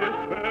wish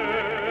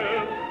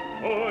dispel.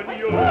 On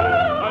you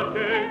I'll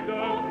take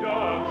some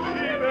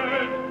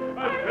God-even, a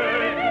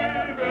place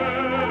even.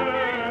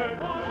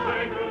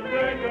 Take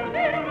a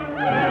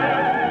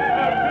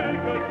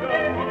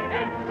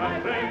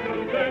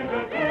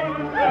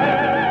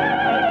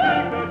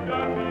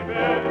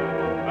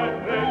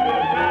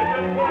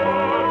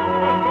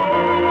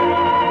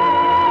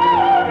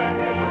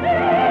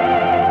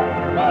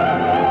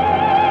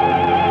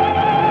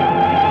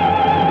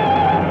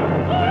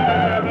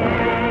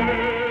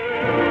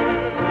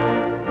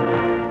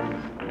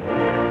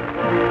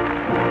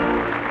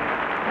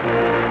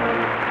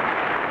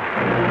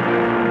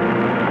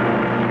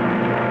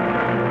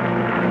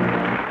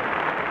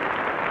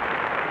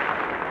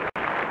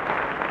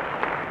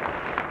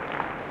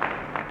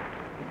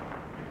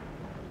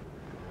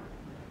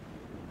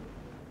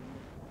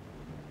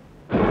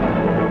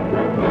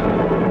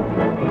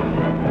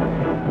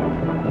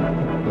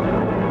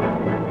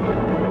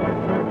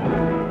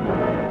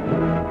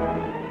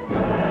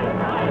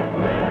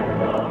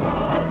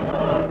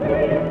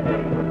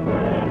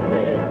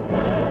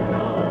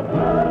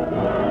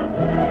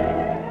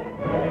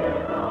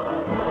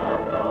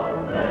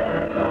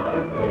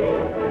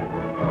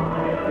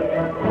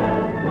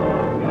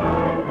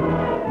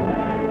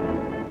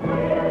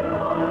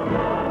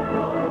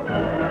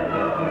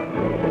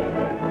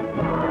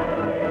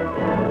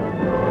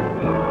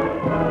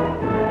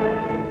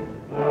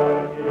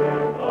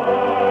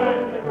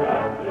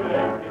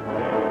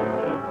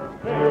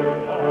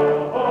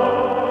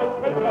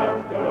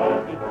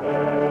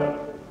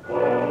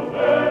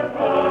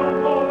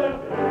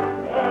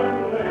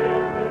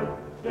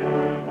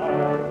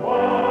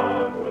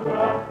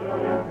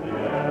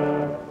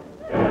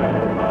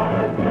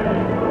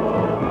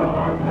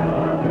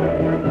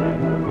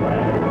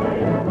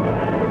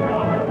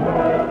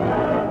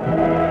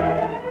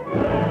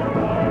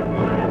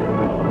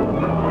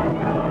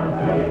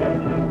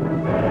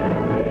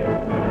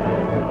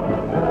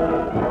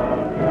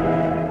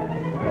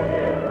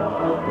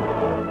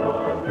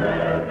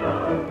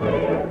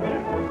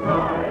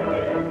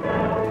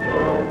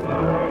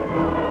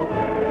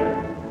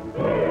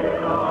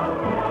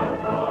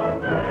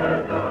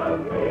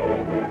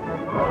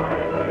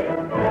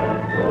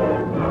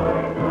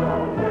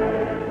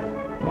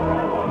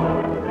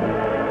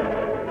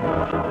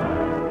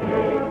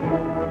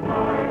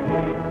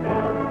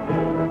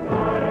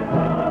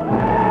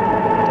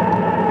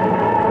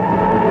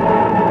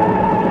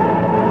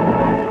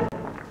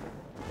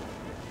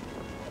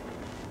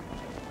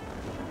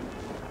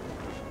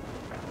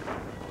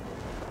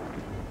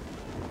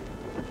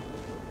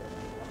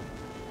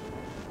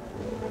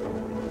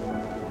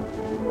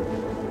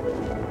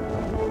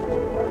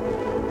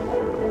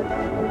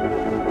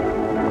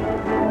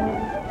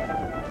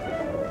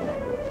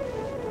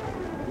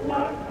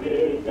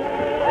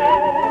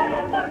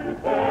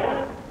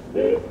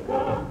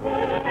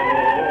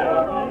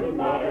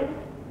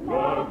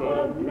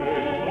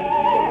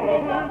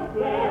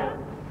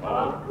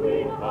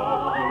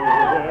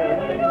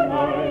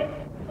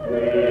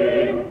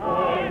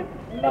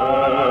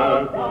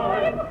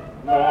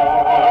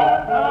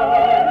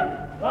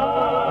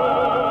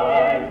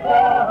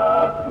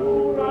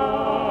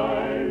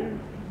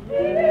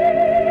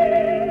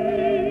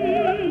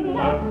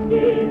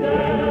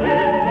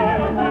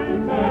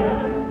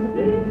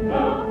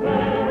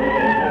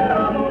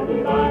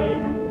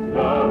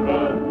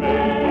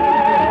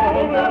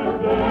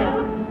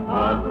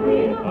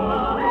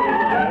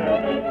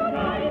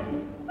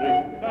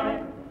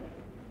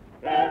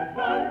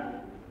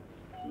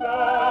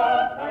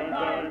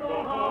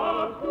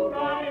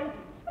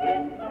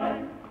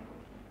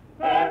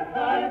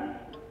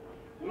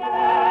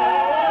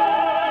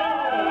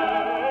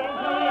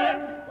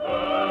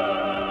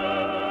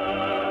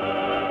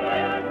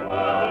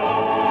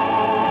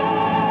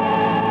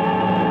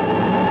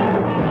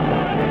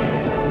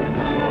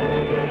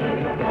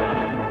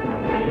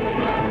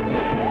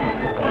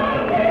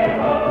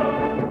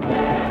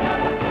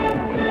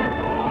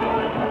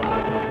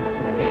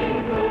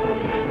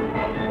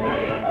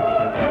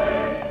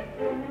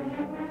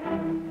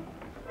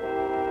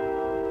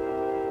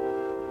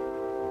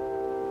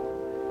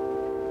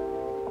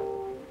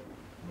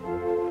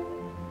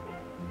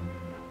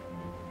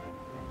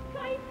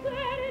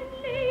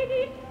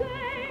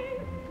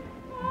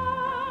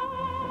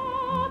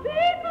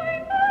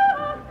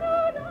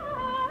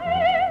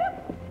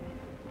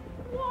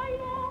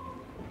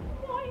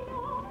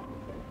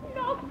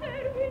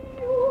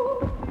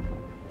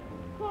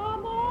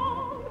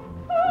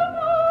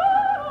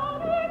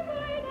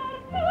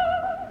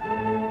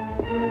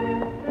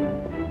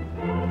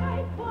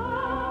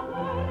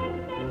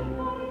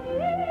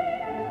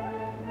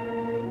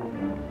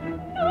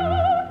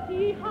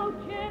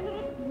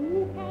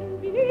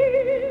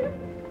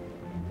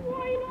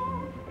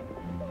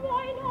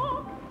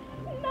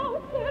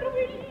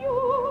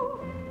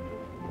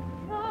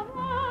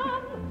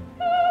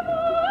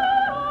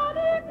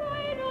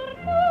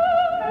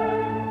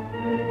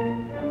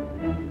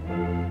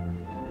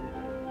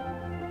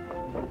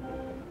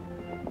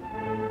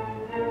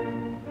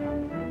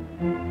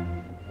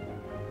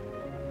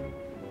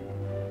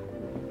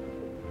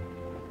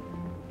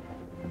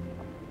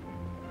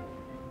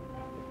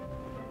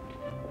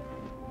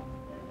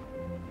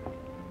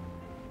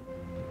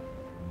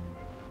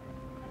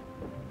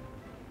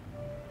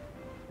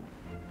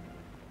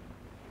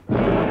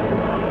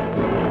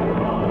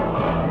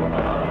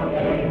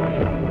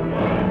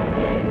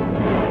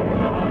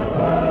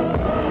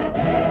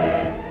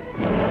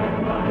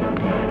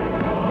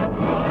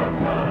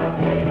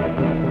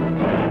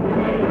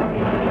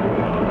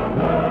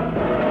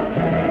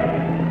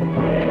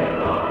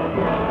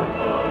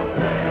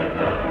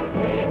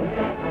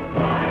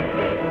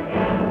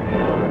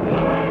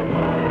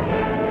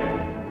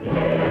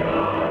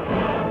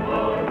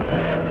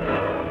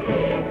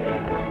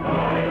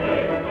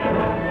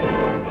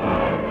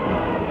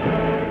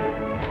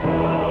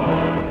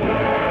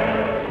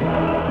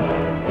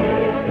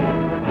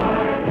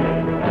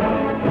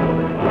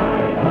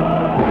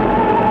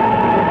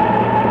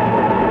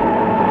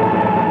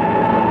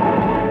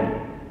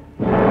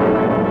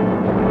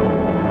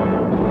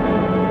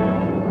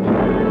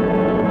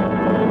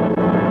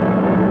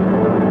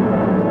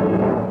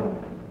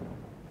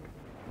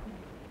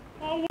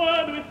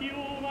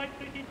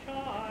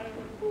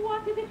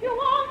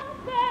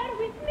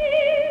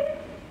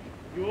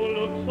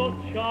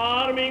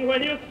charming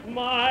when you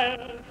smile.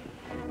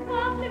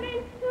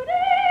 Compliments to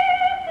the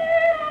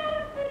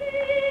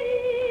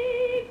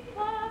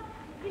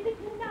Is it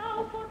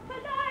now for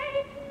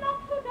polite not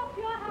to doff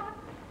your hat?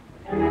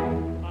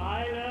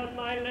 I learned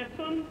my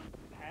lesson.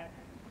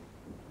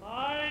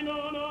 I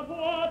know not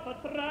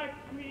what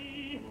attracts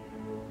me,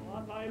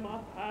 but I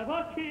must have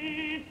a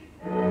kiss.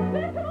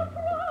 Better not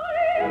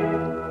try.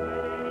 When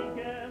any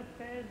girl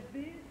says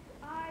this,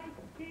 I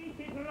speak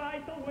it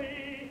right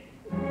away.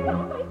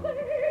 Not I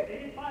say.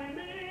 If I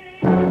may.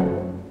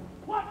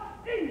 What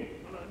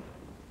insolence!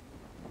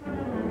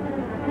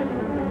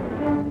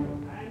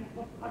 And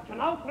for such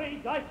an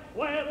outrage, I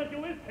swear that you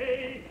will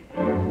pay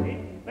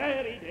this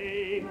very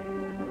day.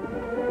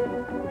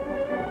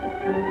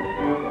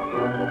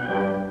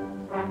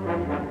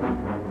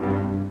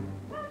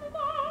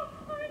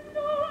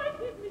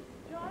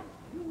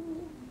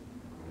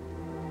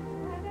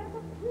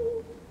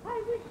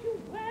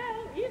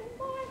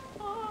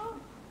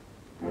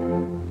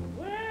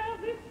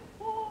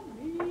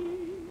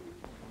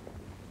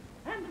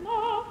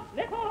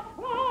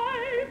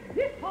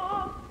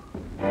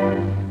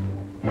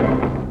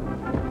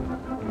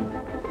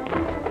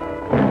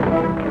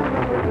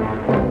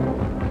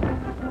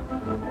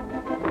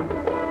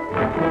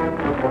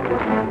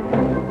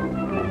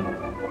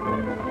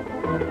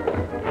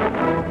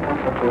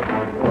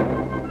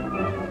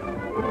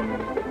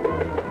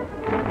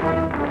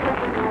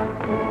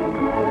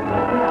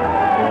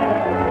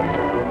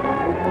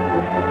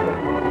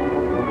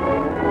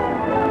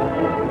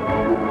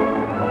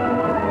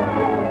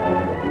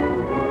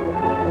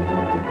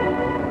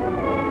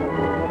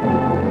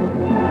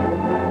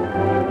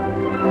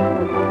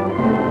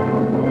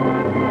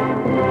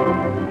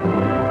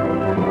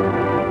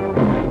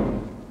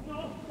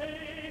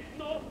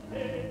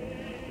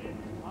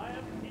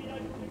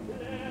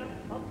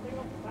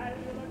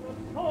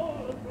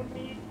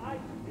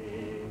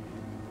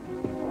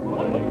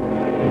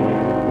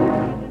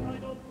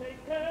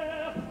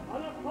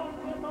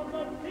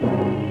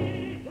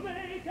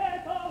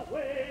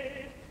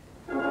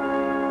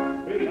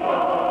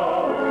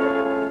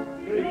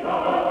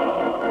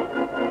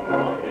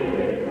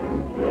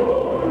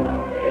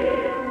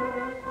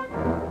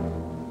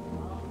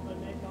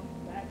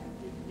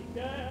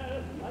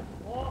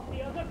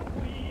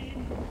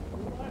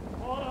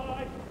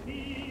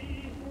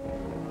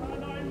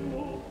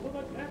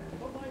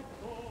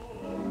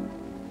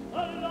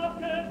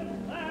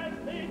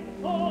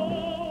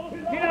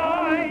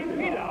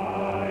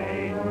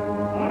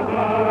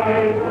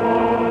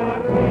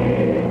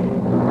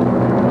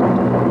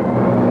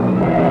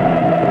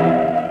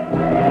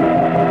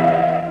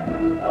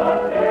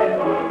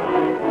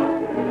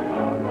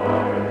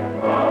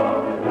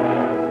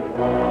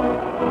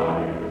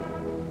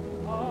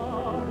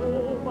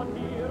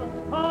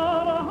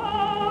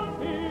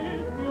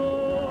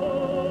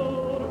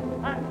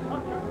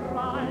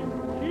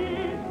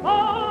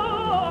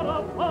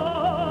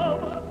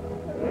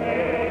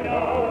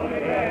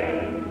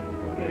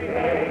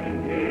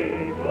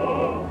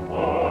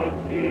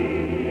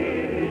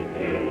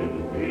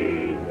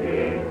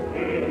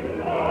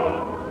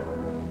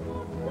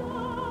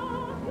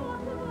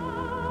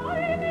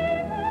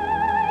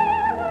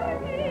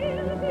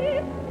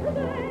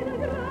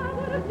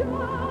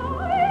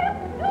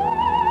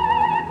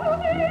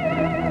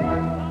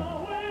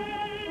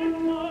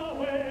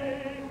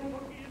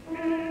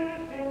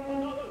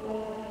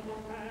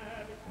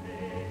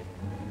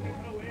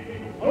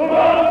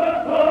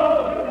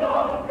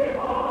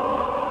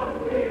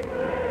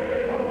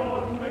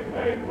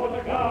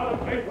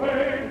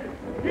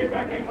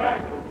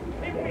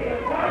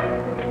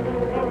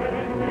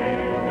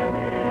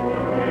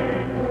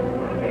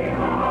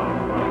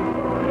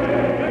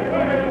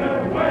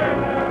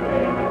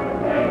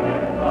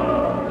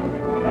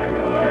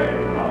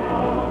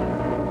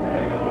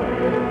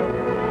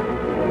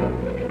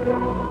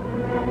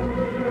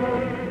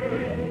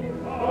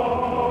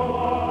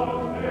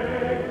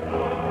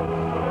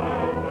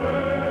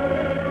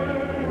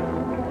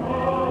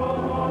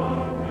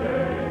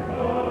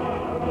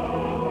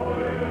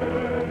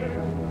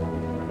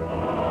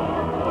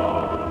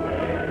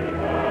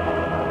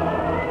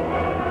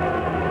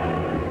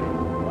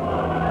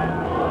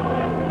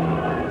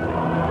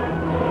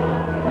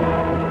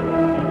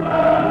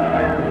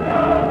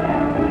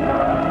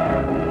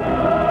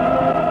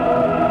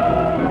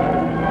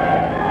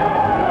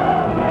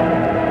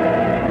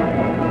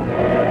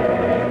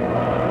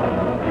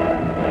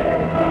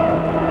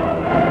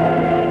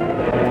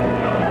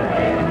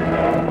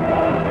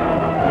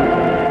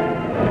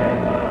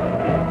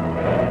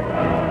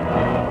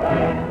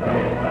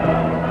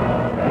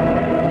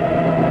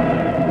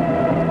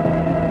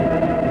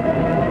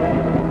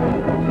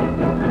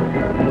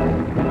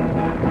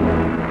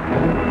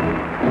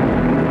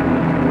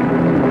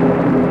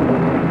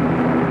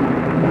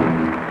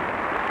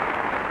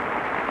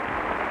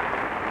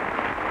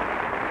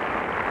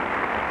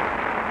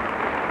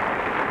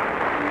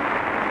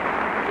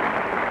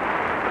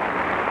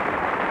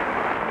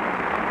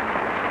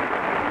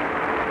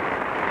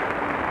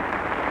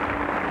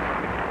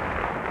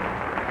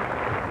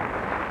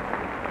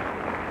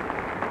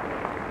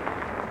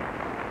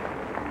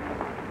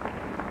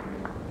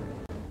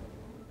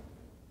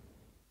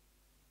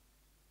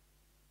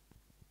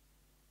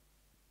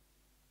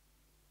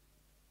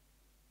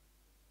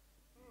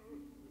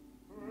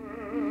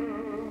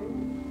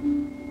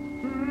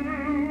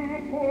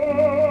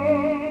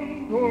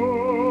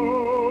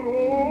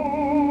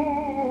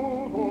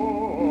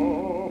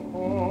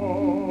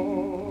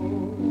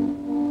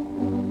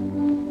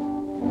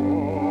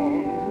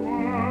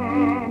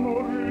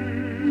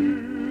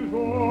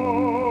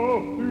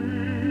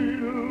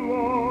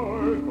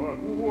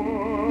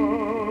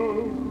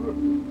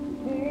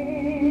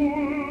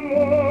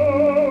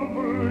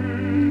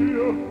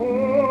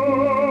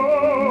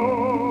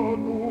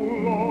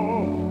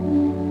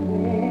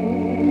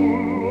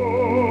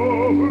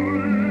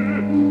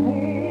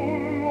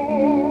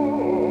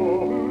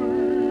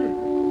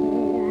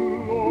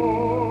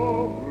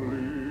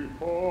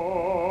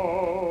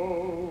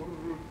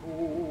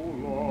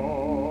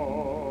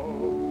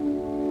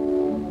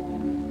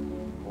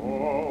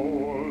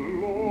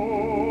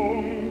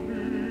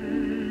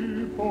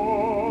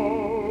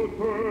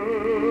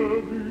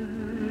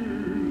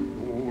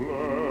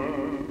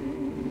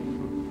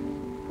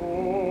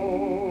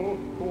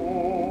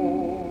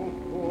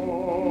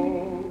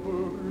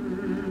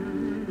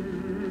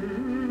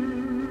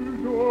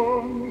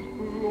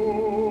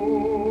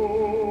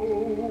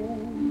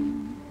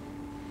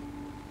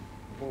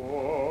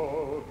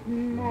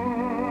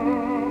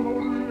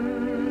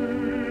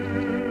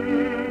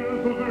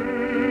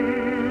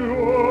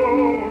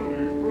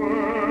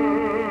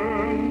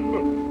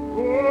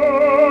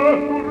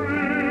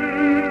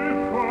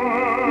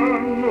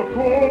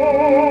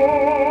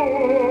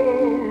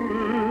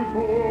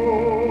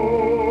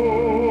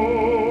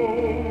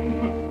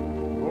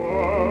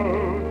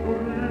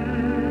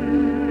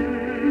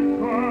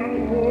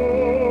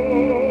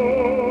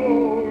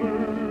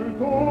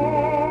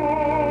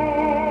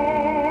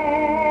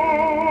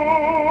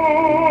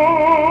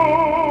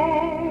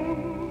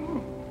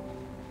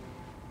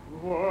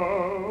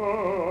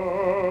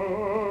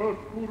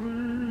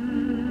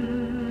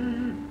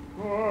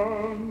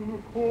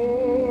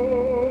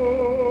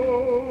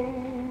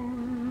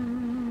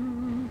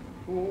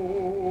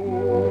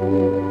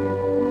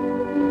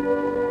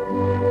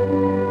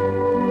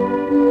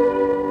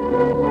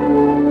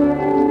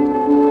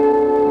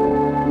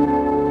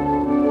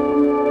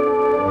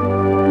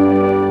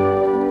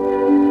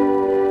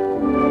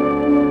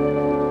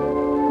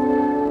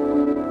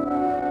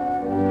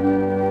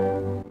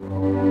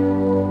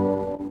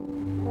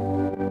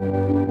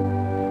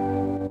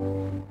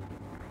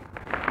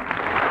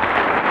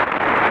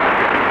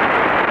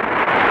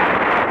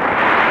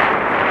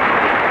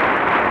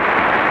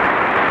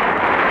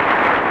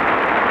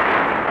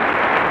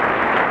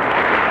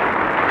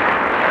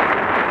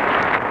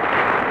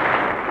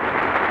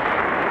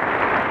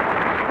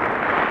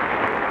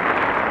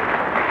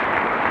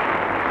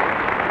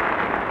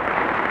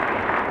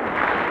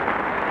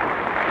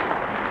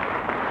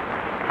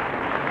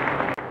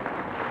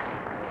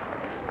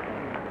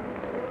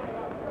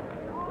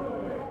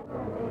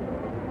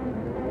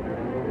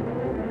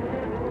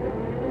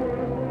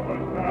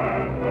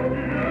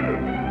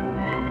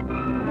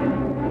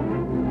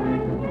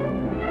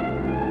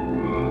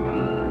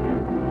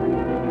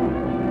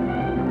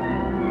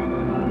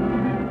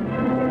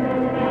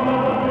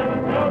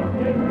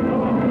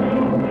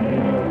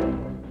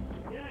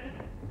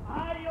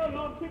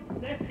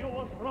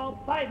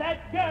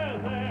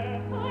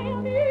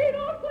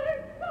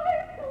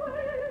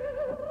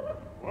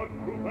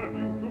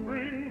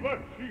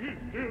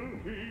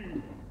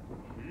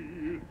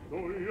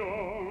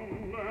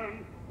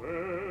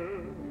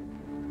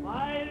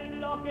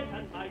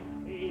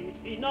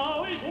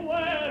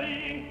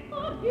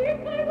 if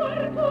they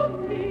were to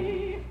me,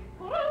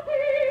 for a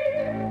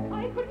thief I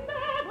could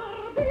never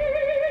be.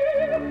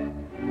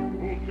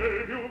 Who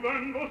gave you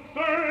then the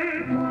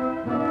same?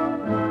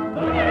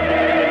 A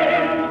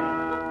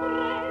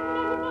friend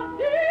but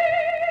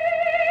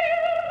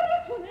dear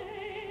to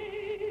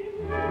name.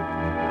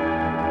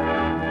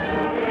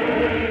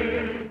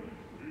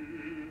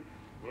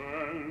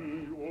 Then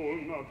you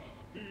will not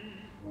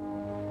speak,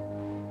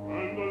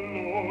 and the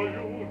law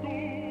you do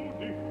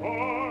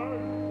defy.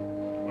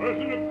 As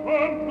an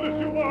accomplice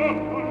you are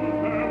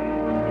condemned.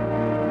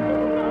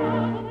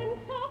 Rather than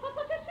suffer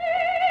such a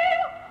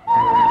shame,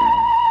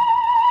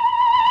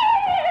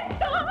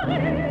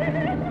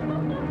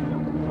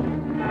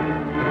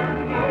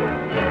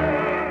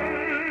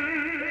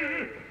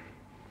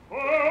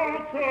 How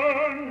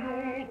can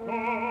you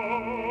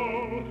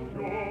cast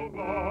your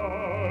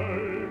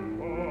life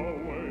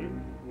away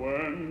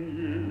when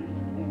years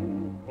to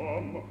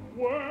come,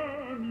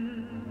 when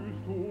years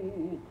to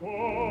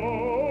come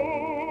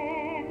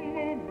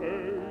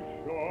may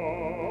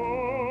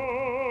shine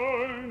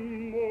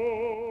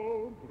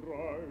more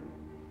bright?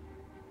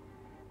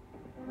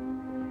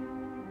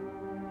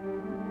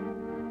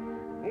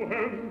 Oh,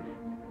 hence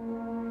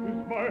is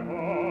my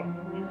heart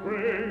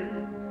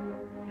betrayed,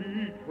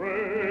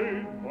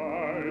 betrayed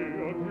by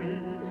a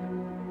dream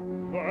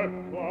that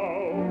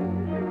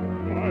clouds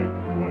my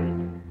sight,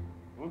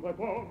 and that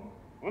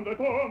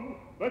one,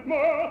 that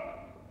mark.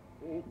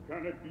 Oh,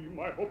 can it be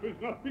my hope is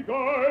not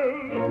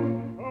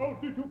beguiled? How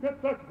did you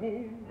get that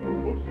wound?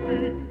 Oh,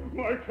 speak,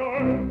 my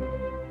child.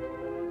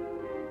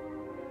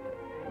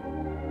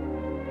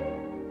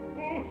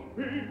 Oh,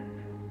 speak.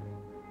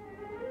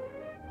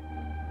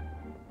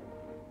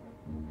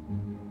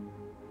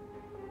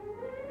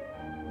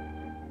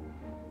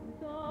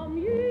 some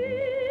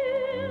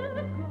years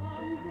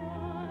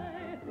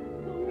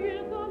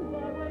gone by,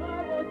 when I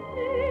was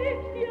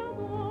 6 years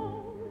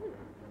old.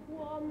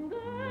 One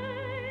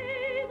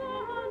day the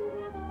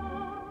 100th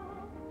hour,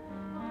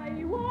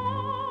 I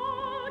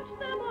watched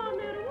them on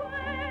their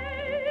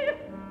way,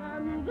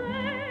 and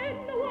then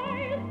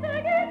while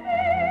singing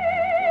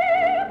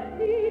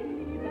he'd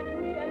leap at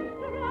me and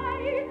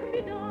strike me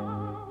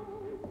down.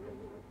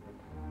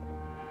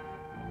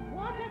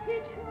 What has he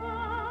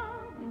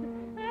charged?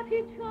 Has he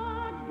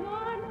charged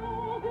for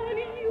noble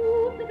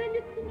youth, then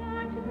you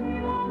snatch me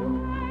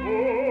away? Oh,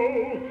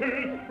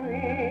 'tis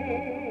true.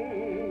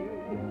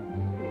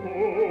 Oh,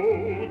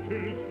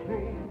 'tis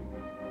true.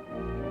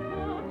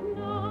 But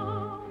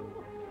now,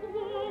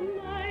 though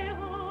my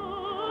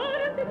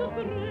heart is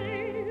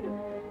afraid,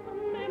 a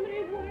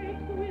memory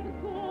wakes with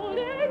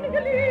golden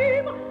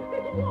gleam.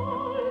 It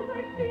was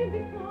I've seen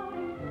before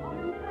in some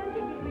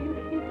enchanted dream,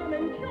 in some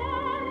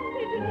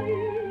enchanted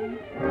dream.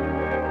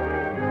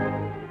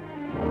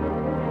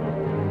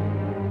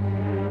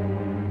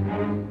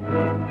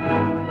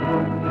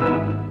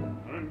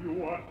 And you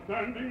are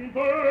standing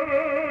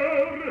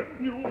there,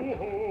 new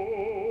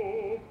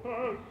hope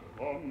has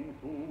come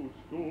to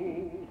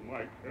soothe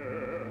my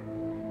care.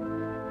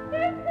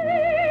 It's he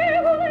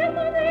who is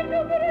the name to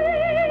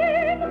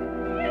bring.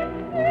 It's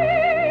he,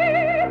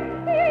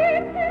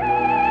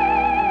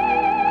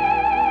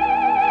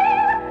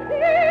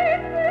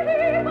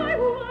 by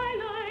whom my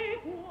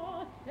life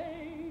was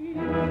saved.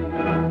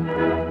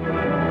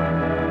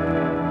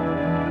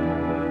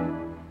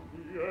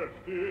 Yes,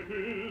 it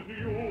is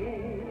you,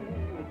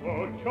 the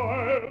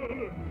child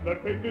that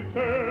takes its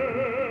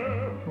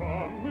air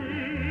from me,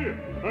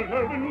 and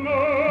heaven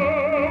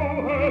now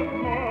has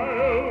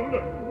smiled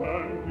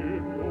and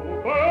give you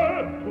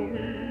back to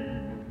me.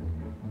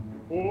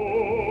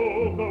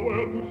 Oh, the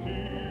world to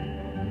see,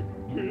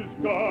 'tis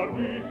God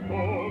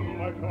restores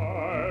my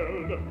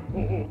child.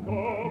 Oh,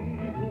 come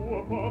to a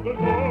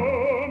father's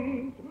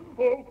arms.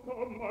 Oh,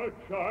 come, my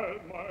child,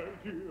 my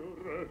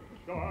dearest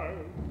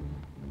child,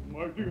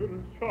 my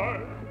dearest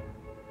child.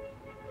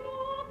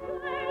 Oh,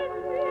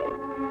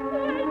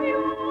 tell me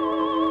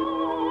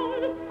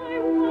all I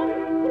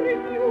once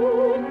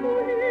refused to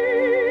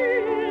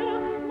hear.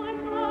 My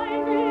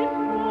mind is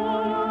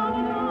full of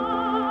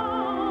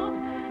love,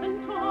 and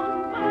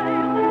tongue by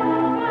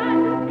love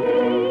and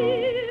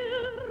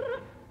fear.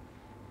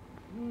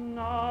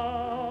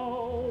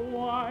 Now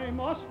I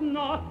must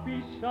not be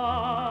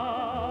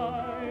silent.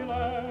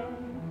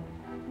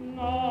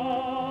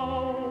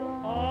 Now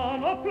on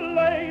a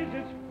blaze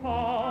is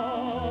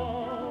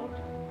part.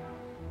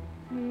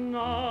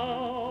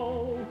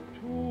 Now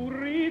to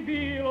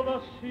reveal the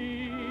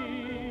secret,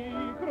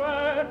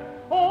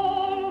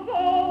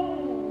 although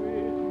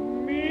it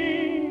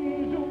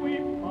means we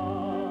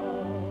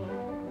part.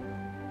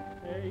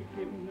 Take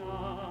him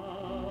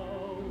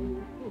now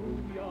to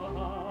your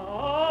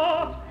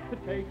heart.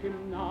 Take him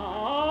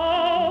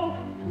now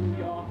to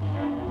your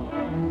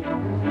heart.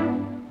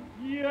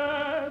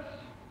 Yes,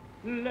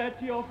 let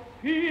your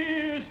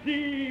fears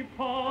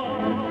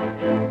depart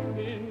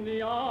in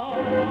the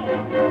arms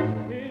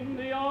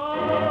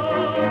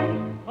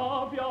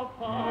of your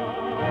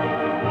father.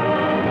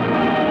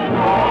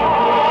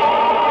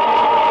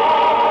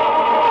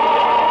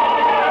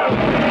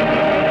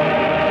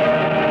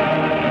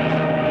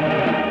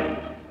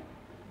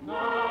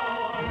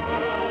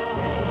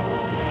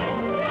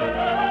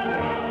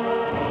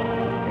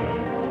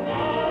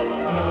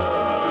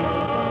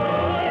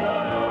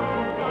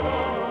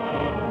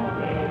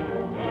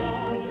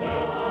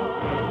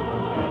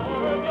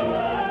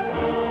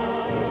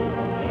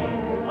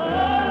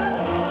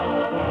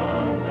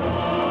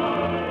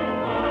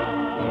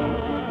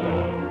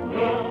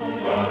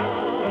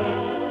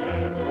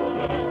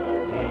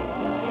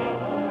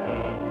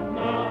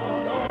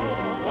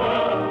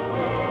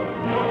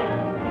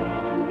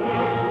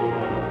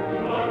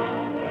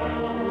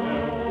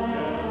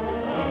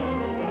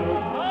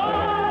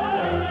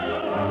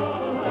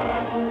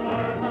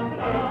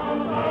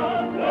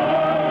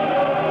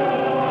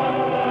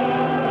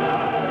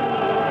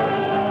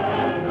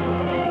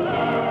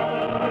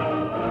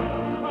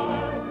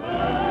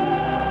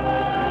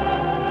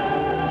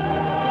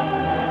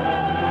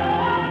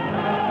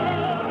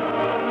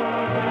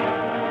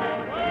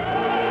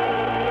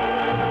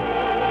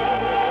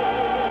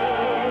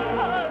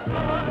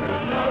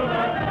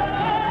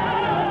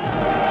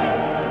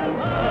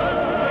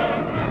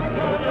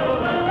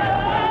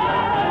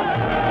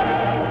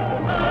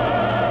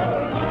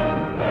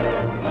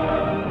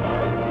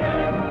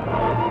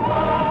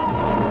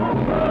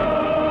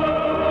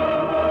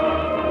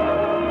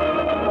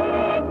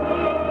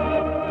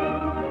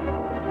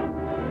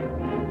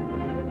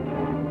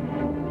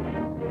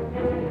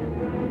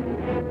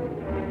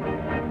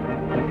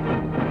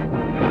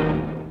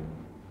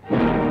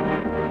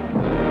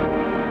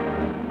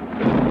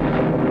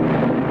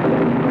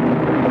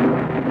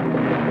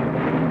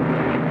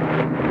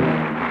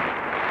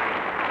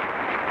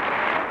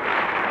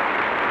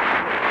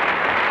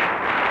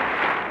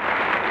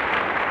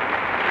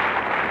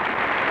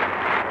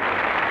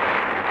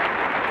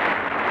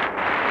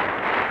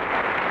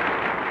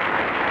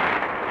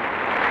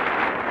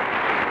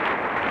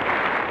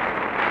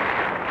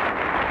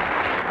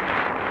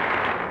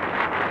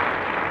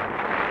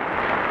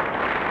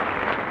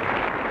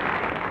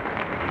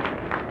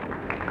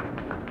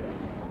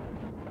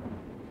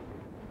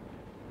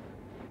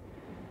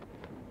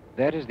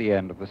 That is the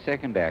end of the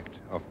second act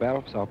of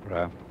Balfe's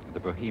opera, The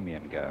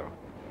Bohemian Girl,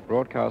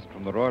 broadcast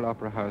from the Royal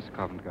Opera House,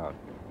 Covent Garden.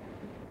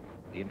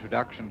 The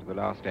introduction to the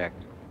last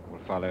act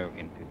will follow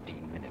in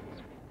 15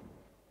 minutes.